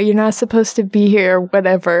here? You're not supposed to be here,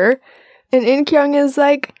 whatever. And In-kyung is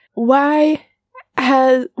like, why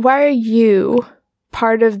are you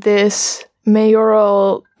part of this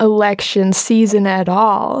mayoral election season at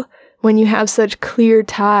all when you have such clear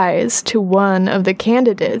ties to one of the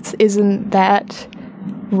candidates? Isn't that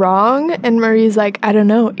wrong? And Marie's like, I don't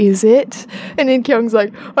know, is it? And In-kyung's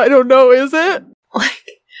like, I don't know, is it? Like,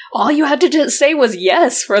 all you had to just say was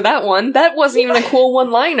yes for that one. That wasn't even a cool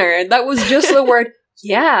one-liner. That was just the word,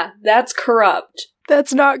 yeah, that's corrupt.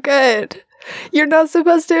 That's not good. You're not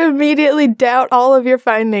supposed to immediately doubt all of your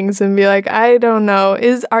findings and be like, I don't know,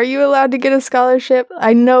 are you allowed to get a scholarship?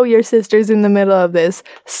 I know your sister's in the middle of this.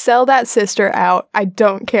 Sell that sister out. I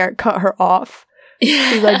don't care. Cut her off. Yeah.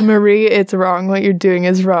 She's like, Marie, it's wrong. What you're doing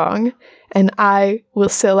is wrong. And I will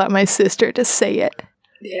sell out my sister to say it.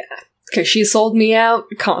 Yeah, because she sold me out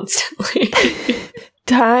constantly.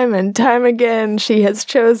 Time and time again, she has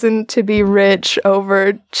chosen to be rich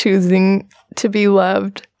over choosing to be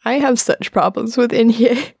loved. I have such problems with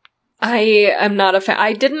In-hye. I am not a fan.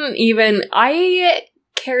 I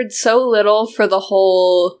cared so little for the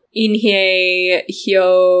whole In-hye,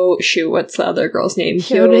 what's the other girl's name?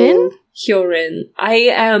 Hyorin? Hyorin.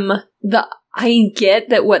 I get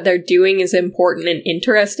that what they're doing is important and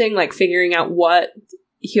interesting, like figuring out what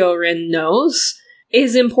Hyorin knows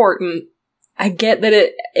is important. I get that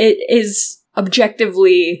it is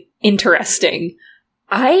objectively interesting.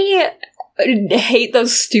 I hate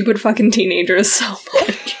those stupid fucking teenagers so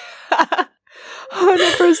much.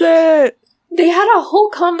 100%. They had a whole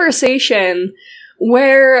conversation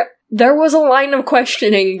where there was a line of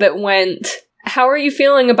questioning that went, how are you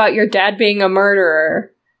feeling about your dad being a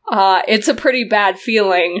murderer? It's a pretty bad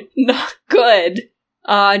feeling. Not good.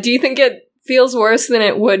 Do you think it feels worse than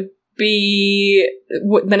it would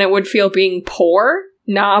feel being poor?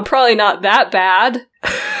 Nah, probably not that bad.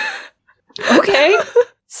 Okay.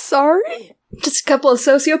 Sorry? Just a couple of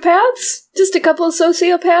sociopaths? Just a couple of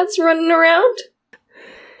sociopaths running around?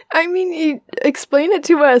 I mean, you explain it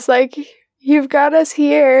to us. Like, you've got us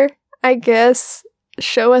here, I guess.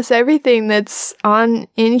 Show us everything that's on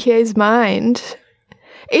In-hye's mind.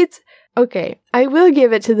 Okay, I will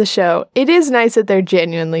give it to the show. It is nice that they're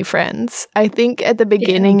genuinely friends. I think at the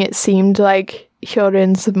beginning it seemed like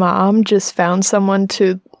Hyorin's mom just found someone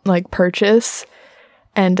to, like, purchase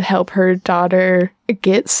and help her daughter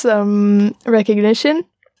get some recognition.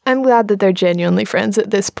 I'm glad that they're genuinely friends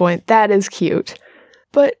at this point. That is cute.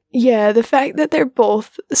 But yeah, the fact that they're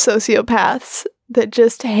both sociopaths that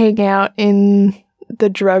just hang out in the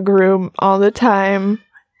drug room all the time,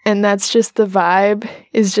 and that's just the vibe,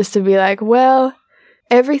 is just to be like, well,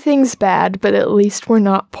 everything's bad, but at least we're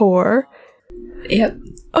not poor. Yep.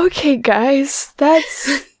 Okay, guys,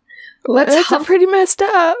 that's pretty messed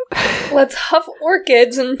up. Let's huff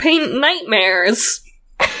orchids and paint nightmares.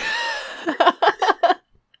 That's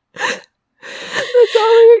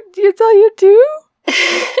all you do?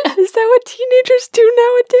 Is that what teenagers do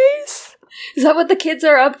nowadays? Is that what the kids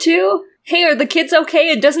are up to? Hey, are the kids okay?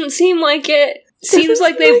 It doesn't seem like it. Seems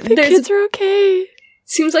like the kids are okay.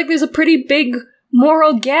 Seems like there's a pretty big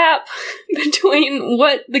moral gap between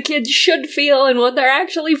what the kids should feel and what they're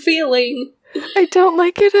actually feeling. I don't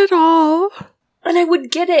like it at all. And I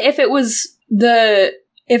would get it if it was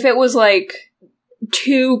like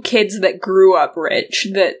two kids that grew up rich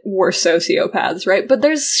that were sociopaths, right? But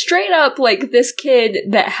there's straight up, like, this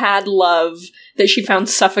kid that had love that she found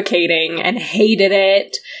suffocating and hated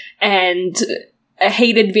it and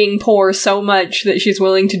hated being poor so much that she's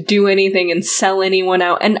willing to do anything and sell anyone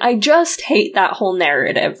out. And I just hate that whole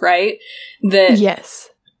narrative, right? Yes.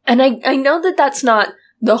 And I know that that's not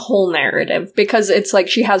the whole narrative, because it's like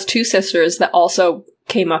she has two sisters that also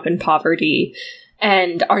came up in poverty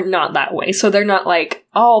and are not that way. So they're not like,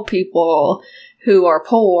 all people who are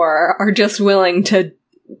poor are just willing to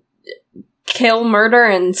kill, murder,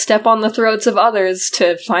 and step on the throats of others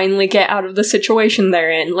to finally get out of the situation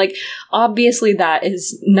they're in. Like, obviously that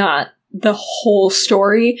is not the whole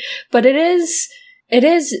story, but it is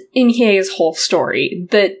In-hye's whole story,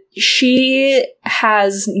 that she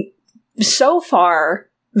has, so far,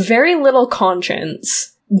 very little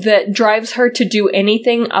conscience that drives her to do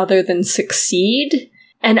anything other than succeed.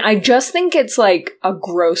 And I just think it's, like, a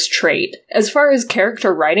gross trait. As far as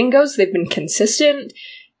character writing goes, they've been consistent,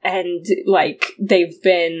 and, like, they've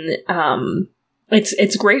been,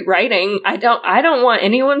 it's great writing. I don't want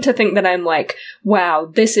anyone to think that I'm like, wow,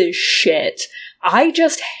 this is shit. I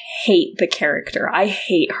just hate the character. I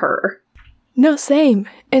hate her. No, same.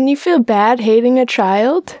 And you feel bad hating a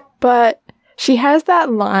child, but she has that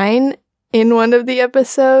line in one of the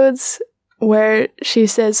episodes where she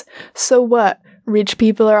says, so what? Rich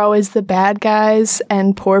people are always the bad guys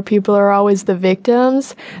and poor people are always the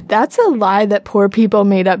victims. That's a lie that poor people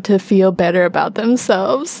made up to feel better about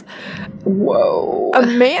themselves. Whoa.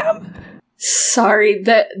 Ma'am? Sorry,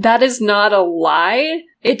 that is not a lie.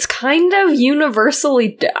 It's kind of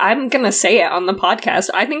universally, I'm gonna say it on the podcast,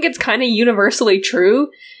 I think it's kind of universally true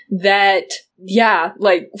that, yeah,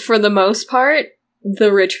 like, for the most part,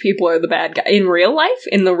 the rich people are the bad guy. In real life,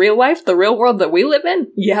 the real world that we live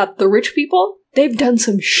in, yeah, the rich people, they've done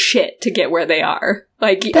some shit to get where they are.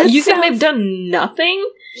 Like, you think they've done nothing?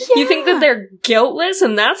 Yeah. You think that they're guiltless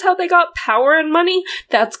and that's how they got power and money?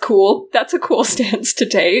 That's cool. That's a cool stance to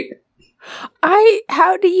take.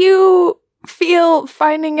 How do you feel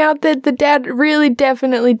finding out that the dad really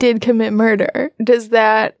definitely did commit murder? Does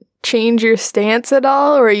that change your stance at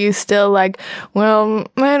all, or are you still like, well,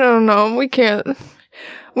 I don't know, we can't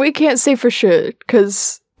say for sure,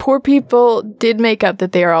 because poor people did make up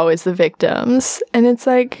that they are always the victims, and it's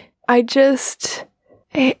like, I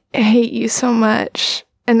hate you so much,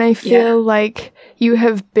 and I feel like you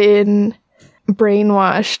have been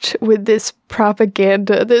brainwashed with this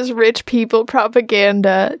propaganda, this rich people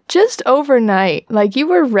propaganda, just overnight. Like, you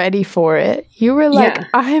were ready for it. You were like,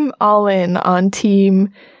 I'm all in on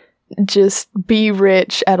team just be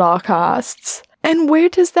rich at all costs. And where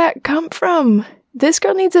does that come from? This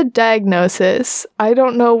girl needs a diagnosis. I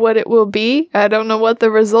don't know what it will be. I don't know what the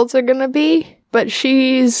results are gonna be, but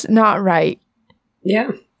she's not right.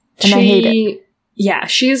 Yeah. And I hate it. Yeah,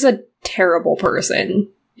 she's a terrible person.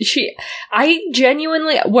 I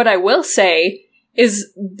genuinely, what I will say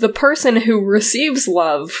is the person who receives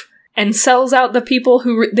love and sells out the people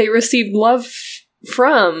who they received love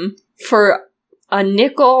from for a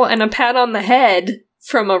nickel and a pat on the head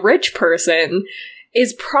from a rich person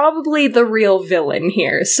is probably the real villain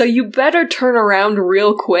here. So you better turn around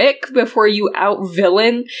real quick before you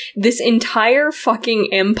out-villain this entire fucking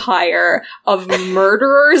empire of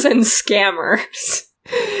murderers and scammers.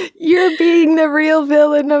 You're being the real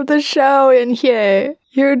villain of the show, and yeah,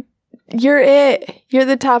 you're it. You're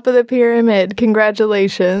the top of the pyramid.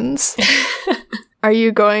 Congratulations. Are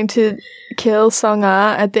you going to kill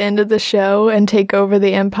Song-ah at the end of the show and take over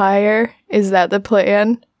the empire? Is that the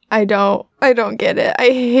plan? I don't get it. I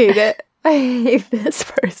hate it. I hate this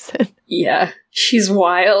person. Yeah, she's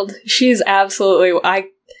wild. She's absolutely...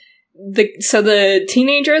 So the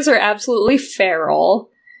teenagers are absolutely feral,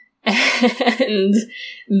 and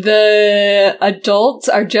the adults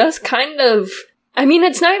are just kind of... I mean,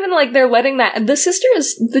 it's not even like they're letting that...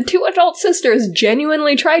 The two adult sisters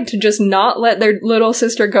genuinely tried to just not let their little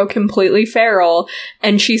sister go completely feral,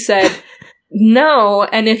 and she said, no,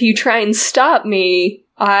 and if you try and stop me,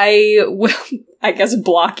 I will, I guess,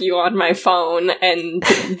 block you on my phone and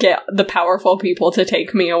get the powerful people to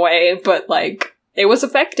take me away, but, like, it was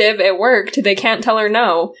effective, it worked, they can't tell her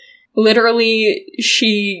no. Literally,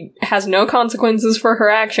 she has no consequences for her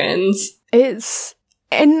actions.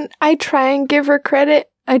 And I try and give her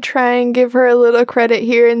credit. I try and give her a little credit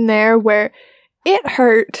here and there where it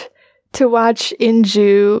hurt to watch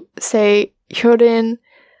Inju say, Hyorin,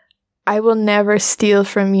 I will never steal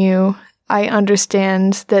from you. I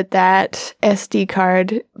understand that SD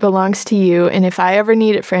card belongs to you, and if I ever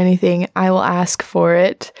need it for anything, I will ask for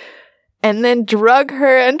it. And then drug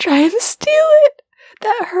her and try and steal it.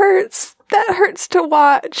 That hurts. That hurts to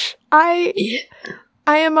watch. I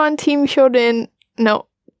am on Team Hyorin. No,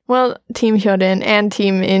 well, Team Hyorin and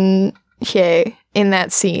Team In-hye in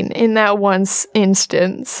that scene, in that one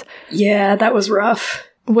instance. Yeah, that was rough.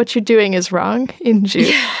 What you're doing is wrong, Inju.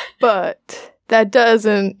 Yeah. But that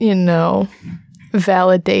doesn't,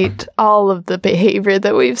 validate all of the behavior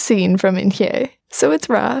that we've seen from In-hye. So it's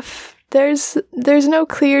rough. There's no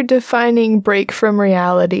clear defining break from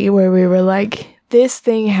reality where we were like, this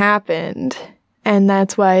thing happened, and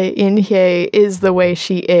that's why In-hye is the way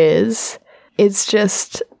she is. It's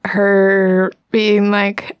just her being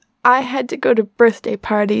like, I had to go to birthday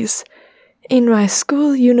parties in my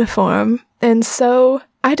school uniform, and so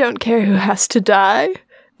I don't care who has to die.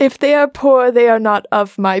 If they are poor, they are not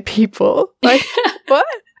of my people. Like, what?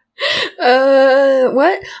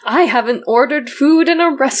 What? I haven't ordered food in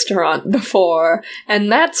a restaurant before,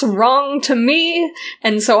 and that's wrong to me,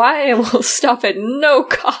 and so I will stop at no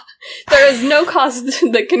cost. There is no cost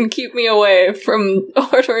that can keep me away from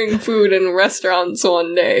ordering food in restaurants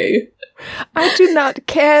one day. I do not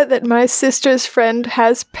care that my sister's friend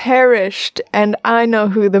has perished, and I know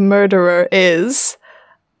who the murderer is.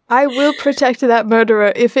 I will protect that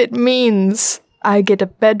murderer if it means I get a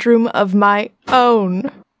bedroom of my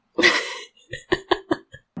own.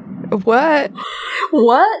 What?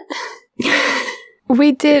 What?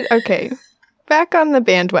 We did, okay. Back on the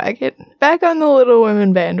bandwagon. Back on the Little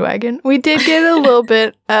Women bandwagon. We did get a little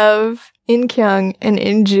bit of In-kyung and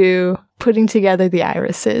Inju putting together the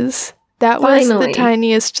irises. That was the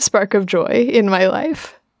tiniest spark of joy in my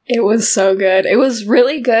life. It was so good. It was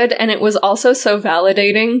really good, and it was also so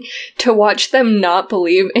validating to watch them not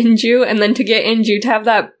believe Inju, and then to get Inju to have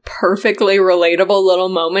that perfectly relatable little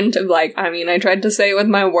moment of like, I mean, I tried to say it with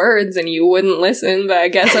my words, and you wouldn't listen, but I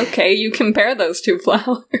guess, okay, you compare those two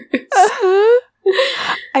flowers.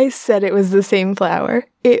 I said it was the same flower.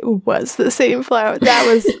 It was the same flower. That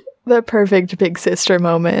was the perfect big sister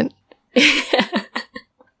moment.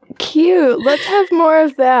 Cute. Let's have more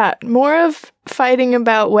of that. More of fighting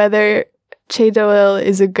about whether Chae Do-il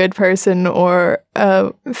is a good person or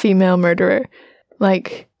a female murderer.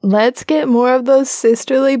 Like, let's get more of those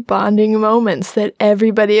sisterly bonding moments that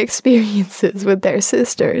everybody experiences with their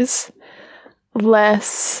sisters.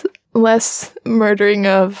 Less murdering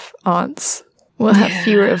of aunts. We'll have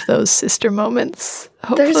fewer of those sister moments.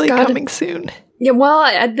 Hopefully coming soon. Yeah, well,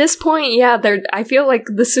 at this point, yeah, I feel like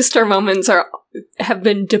the sister moments have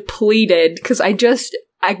been depleted, because I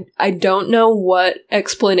don't know what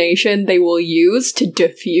explanation they will use to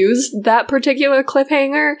diffuse that particular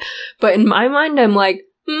cliffhanger, but in my mind, I'm like,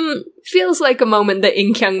 feels like a moment that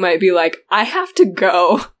In-kyung might be like, I have to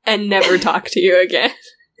go and never talk to you again.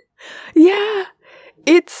 Yeah,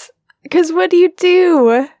 it's, because what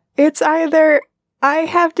do? It's either, I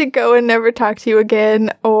have to go and never talk to you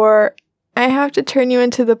again, or I have to turn you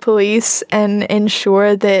into the police and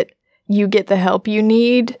ensure that you get the help you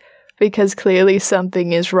need, because clearly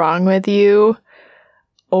something is wrong with you,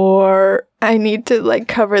 or I need to, like,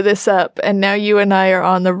 cover this up, and now you and I are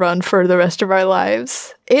on the run for the rest of our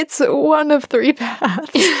lives. It's one of three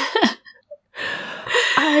paths.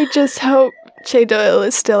 I just hope Chae Do-il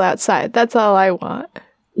is still outside. That's all I want.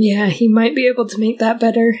 Yeah, he might be able to make that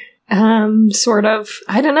better. Sort of.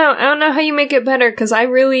 I don't know how you make it better, because I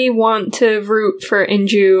really want to root for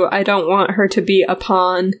Inju. I don't want her to be a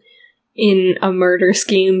pawn in a murder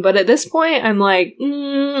scheme, but at this point, I'm like,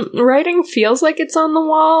 writing feels like it's on the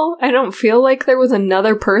wall. I don't feel like there was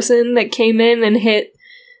another person that came in and hit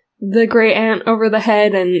the great aunt over the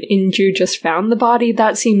head and Inju just found the body,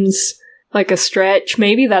 that seems like a stretch.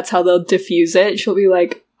 Maybe that's how they'll diffuse it. She'll be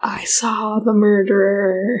like, I saw the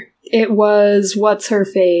murderer. It was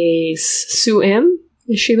what's-her-face? Su-im?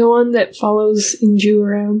 Is she the one that follows Inju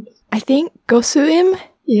around? I think Go-Su-im?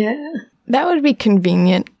 Yeah. That would be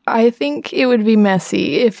convenient. I think it would be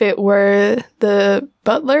messy if it were the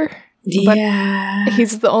butler. Yeah. But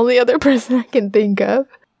he's the only other person I can think of.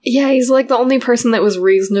 Yeah, he's like the only person that was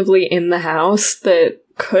reasonably in the house that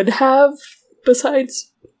could have,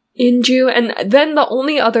 besides Inju. And then the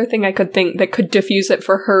only other thing I could think that could diffuse it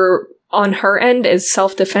for her on her end is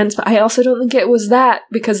self-defense, but I also don't think it was that,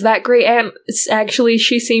 because that great aunt, actually,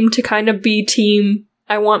 she seemed to kind of be team,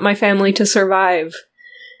 I want my family to survive.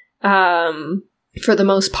 For the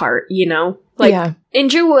most part, you know? Like, yeah.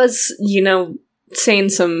 Inju was, you know, saying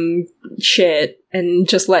some shit and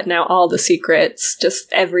just letting out all the secrets,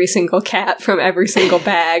 just every single cat from every single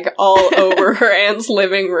bag all over her aunt's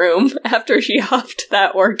living room after she hopped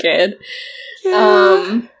that orchid.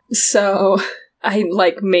 Yeah. So I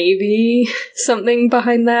like maybe something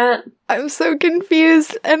behind that. I'm so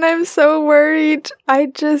confused and I'm so worried.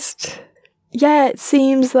 Yeah, it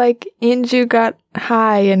seems like Inju got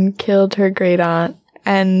high and killed her great aunt,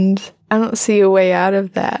 and I don't see a way out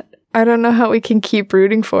of that. I don't know how we can keep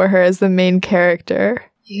rooting for her as the main character.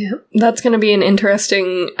 Yeah, that's going to be an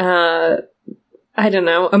interesting, I don't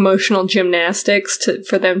know, emotional gymnastics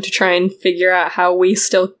for them to try and figure out how we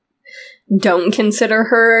still don't consider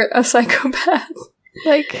her a psychopath.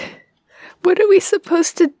 Like, what are we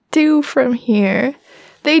supposed to do from here?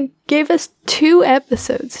 They gave us 2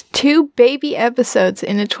 episodes, 2 baby episodes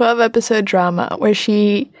in a 12-episode drama where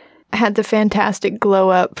she had the fantastic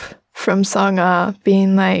glow-up from Song-ah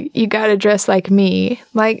being like, you gotta dress like me.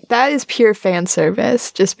 Like, that is pure fan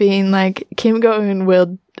service. Just being like, Kim Go-eun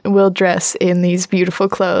will dress in these beautiful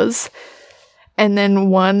clothes. And then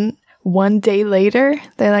one day later,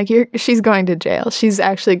 they're like, she's going to jail. She's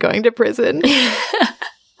actually going to prison.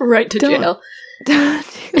 Right to jail. Don't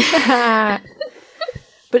do that.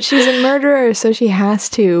 But she's a murderer, so she has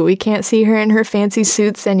to. We can't see her in her fancy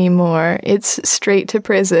suits anymore. It's straight to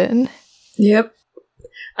prison. Yep.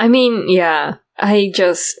 I mean, yeah. I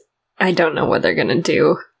don't know what they're gonna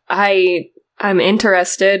do. I'm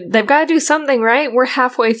interested. They've got to do something, right? We're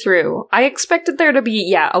halfway through. I expected there to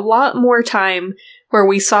be, a lot more time where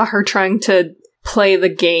we saw her trying to play the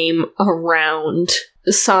game around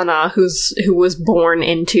Sana, who was born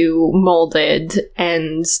into molded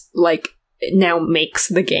and, like, now makes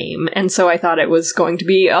the game. And so I thought it was going to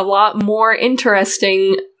be a lot more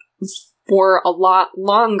interesting for a lot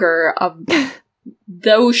longer of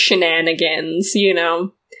those shenanigans, you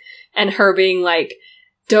know? And her being like,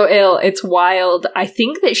 Do-il, it's wild. I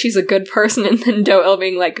think that she's a good person. And then Do-il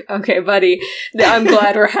being like, okay, buddy, I'm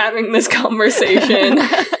glad we're having this conversation.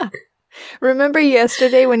 Remember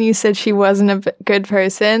yesterday when you said she wasn't a good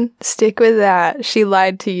person? Stick with that. She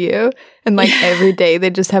lied to you. And like every day they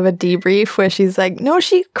just have a debrief where she's like, no,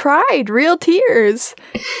 she cried. Real tears.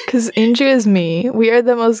 Because Inju is me. We are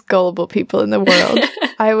the most gullible people in the world.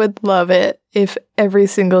 I would love it if every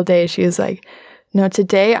single day she was like, no,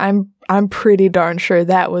 today I'm pretty darn sure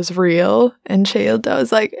that was real. And Chae-il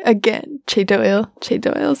was like, again.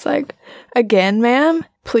 Chae-doil's like, again, ma'am?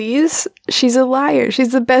 Please? She's a liar.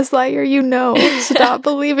 She's the best liar you know. Stop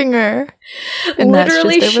believing her. And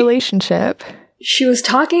literally, that's just their relationship. She was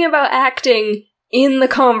talking about acting in the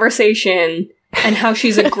conversation and how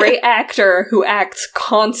she's a great actor who acts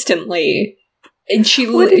constantly. And she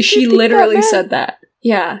literally said that.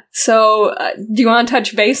 Yeah. So, do you want to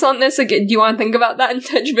touch base on this again? Do you want to think about that and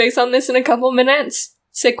touch base on this in a couple minutes?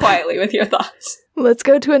 Sit quietly with your thoughts. Let's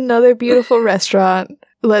go to another beautiful restaurant.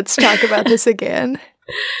 Let's talk about this again.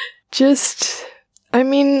 Just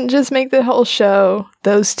make the whole show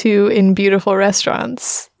those two in beautiful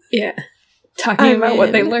restaurants. Yeah. Talking about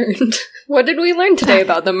what they learned. What did we learn today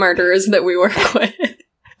about the murderers that we work with?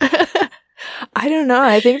 I don't know.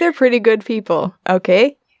 I think they're pretty good people.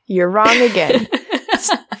 Okay? You're wrong again.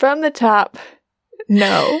 From the top,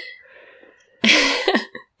 no.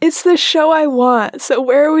 It's the show I want, so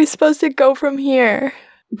where are we supposed to go from here?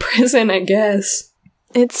 Prison, I guess.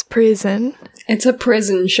 It's prison. It's a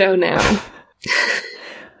prison show now.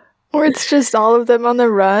 Or it's just all of them on the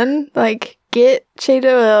run. Like, get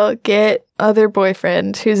Chae-do-il, get other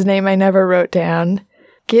boyfriend, whose name I never wrote down.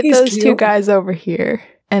 Get He's those cute. 2 guys over here.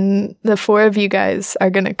 And the 4 of you guys are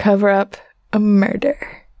gonna cover up a murder.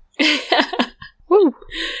 Woo!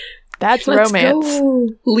 That's Let's romance. Go.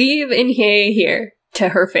 Leave In-hye here to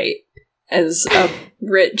her fate as a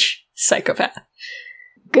rich psychopath.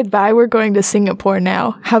 Goodbye, we're going to Singapore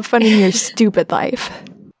now. Have fun in your stupid life.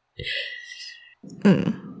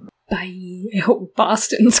 Bye. I hope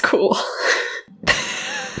Boston's cool.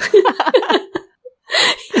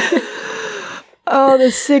 Oh,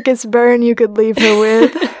 the sickest burn you could leave her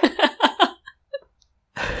with.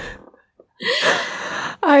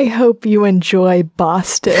 I hope you enjoy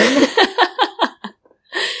Boston.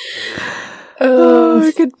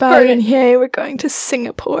 Oh, goodbye, and hey, we're going to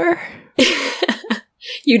Singapore.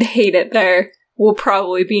 You'd hate it there. We'll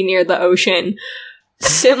probably be near the ocean.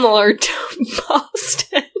 Similar to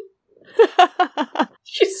Boston.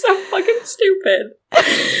 She's so fucking stupid.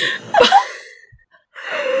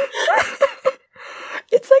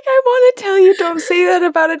 It's like I want to tell you don't say that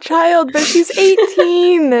about a child, but she's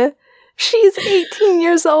 18. She's 18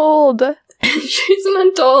 years old. She's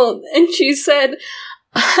an adult, and she said,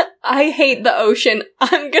 I hate the ocean.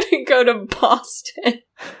 I'm gonna go to Boston.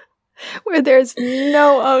 Where there's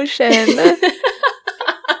no ocean.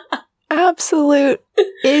 Absolute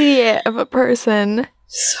idiot of a person.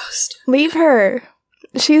 So stupid. Leave her.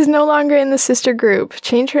 She's no longer in the sister group.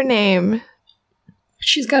 Change her name.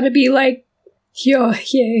 She's gotta be like, yo,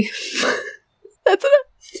 yay. That's what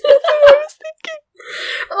I was thinking.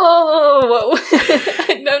 Oh,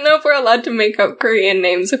 I don't know if we're allowed to make up Korean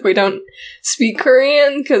names if we don't speak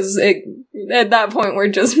Korean, because at that point we're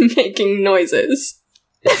just making noises.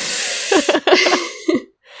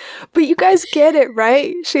 But you guys get it,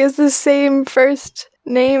 right? She has the same first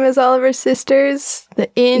name as all of her sisters. The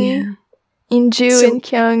Inju,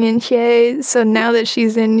 In-kyung, In-hye. So now that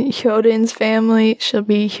she's in Hyorin's family, she'll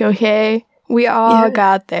be Hyo-hye. We all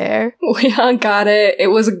got there. We all got it. It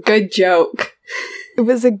was a good joke. It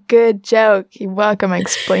was a good joke. You're welcome. I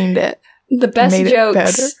explained it. The best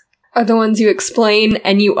jokes are the ones you explain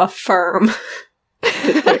and you affirm.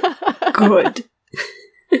 Good.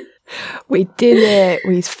 We did it.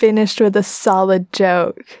 We finished with a solid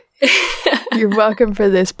joke. You're welcome for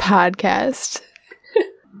this podcast.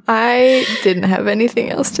 I didn't have anything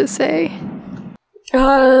else to say.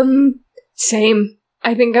 Same.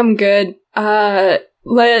 I think I'm good.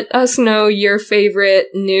 Let us know your favorite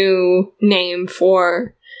new name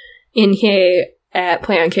for In-hye at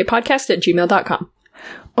playonkpodcast@gmail.com.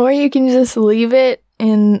 Or you can just leave it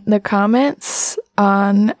in the comments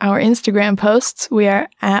on our Instagram posts. We are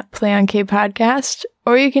at playonkpodcast.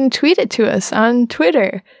 Or you can tweet it to us on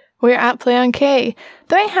Twitter. We're at playonkk.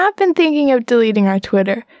 Though I have been thinking of deleting our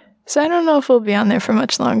Twitter, so I don't know if we'll be on there for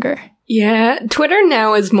much longer. Yeah, Twitter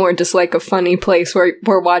now is more just like a funny place where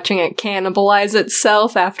we're watching it cannibalize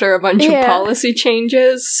itself after a bunch of policy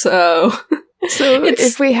changes, so... So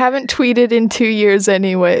if we haven't tweeted in 2 years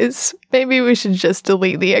anyways, maybe we should just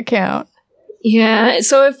delete the account. Yeah,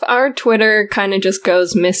 so if our Twitter kind of just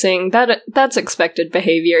goes missing, that's expected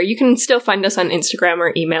behavior. You can still find us on Instagram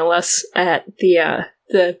or email us at the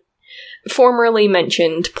formerly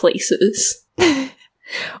mentioned places.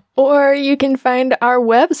 Or you can find our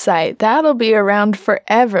website. That'll be around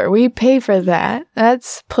forever. We pay for that.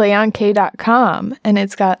 That's playonk.com. And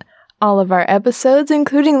it's got all of our episodes,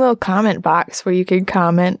 including a little comment box where you can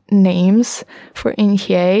comment names for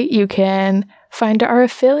In-hye. You can find our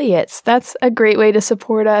affiliates. That's a great way to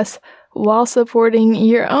support us while supporting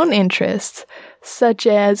your own interests, such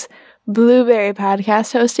as Blueberry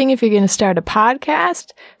podcast hosting if you're going to start a podcast,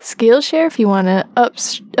 Skillshare if you want to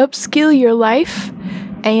upskill your life,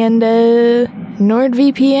 and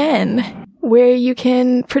NordVPN where you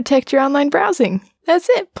can protect your online browsing. That's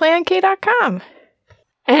it, playonk.com.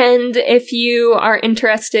 And if you are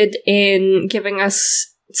interested in giving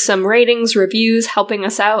us some ratings, reviews, helping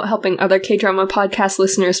us out, helping other K-drama podcast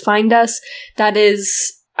listeners find us, that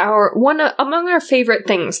is among our favorite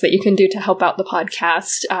things that you can do to help out the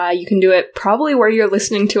podcast. You can do it probably where you're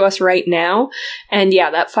listening to us right now. And yeah,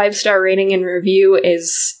 that 5-star rating and review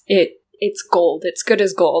it's gold. It's good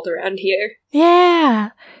as gold around here.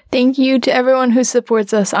 Yeah. Thank you to everyone who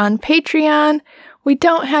supports us on Patreon. We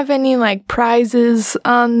don't have any prizes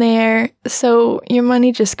on there, so your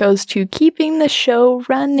money just goes to keeping the show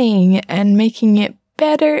running and making it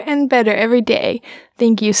better and better every day.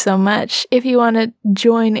 Thank you so much. If you want to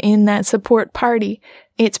join in that support party,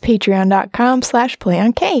 it's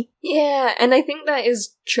patreon.com/playonk. Yeah, and I think that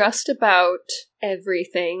is just about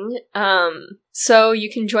everything. So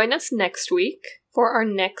you can join us next week for our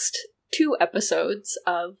next 2 episodes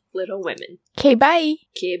of Little Women. Okay, bye.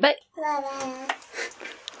 Okay, bye. Bye-bye.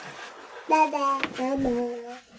 Bye-bye. Bye-bye.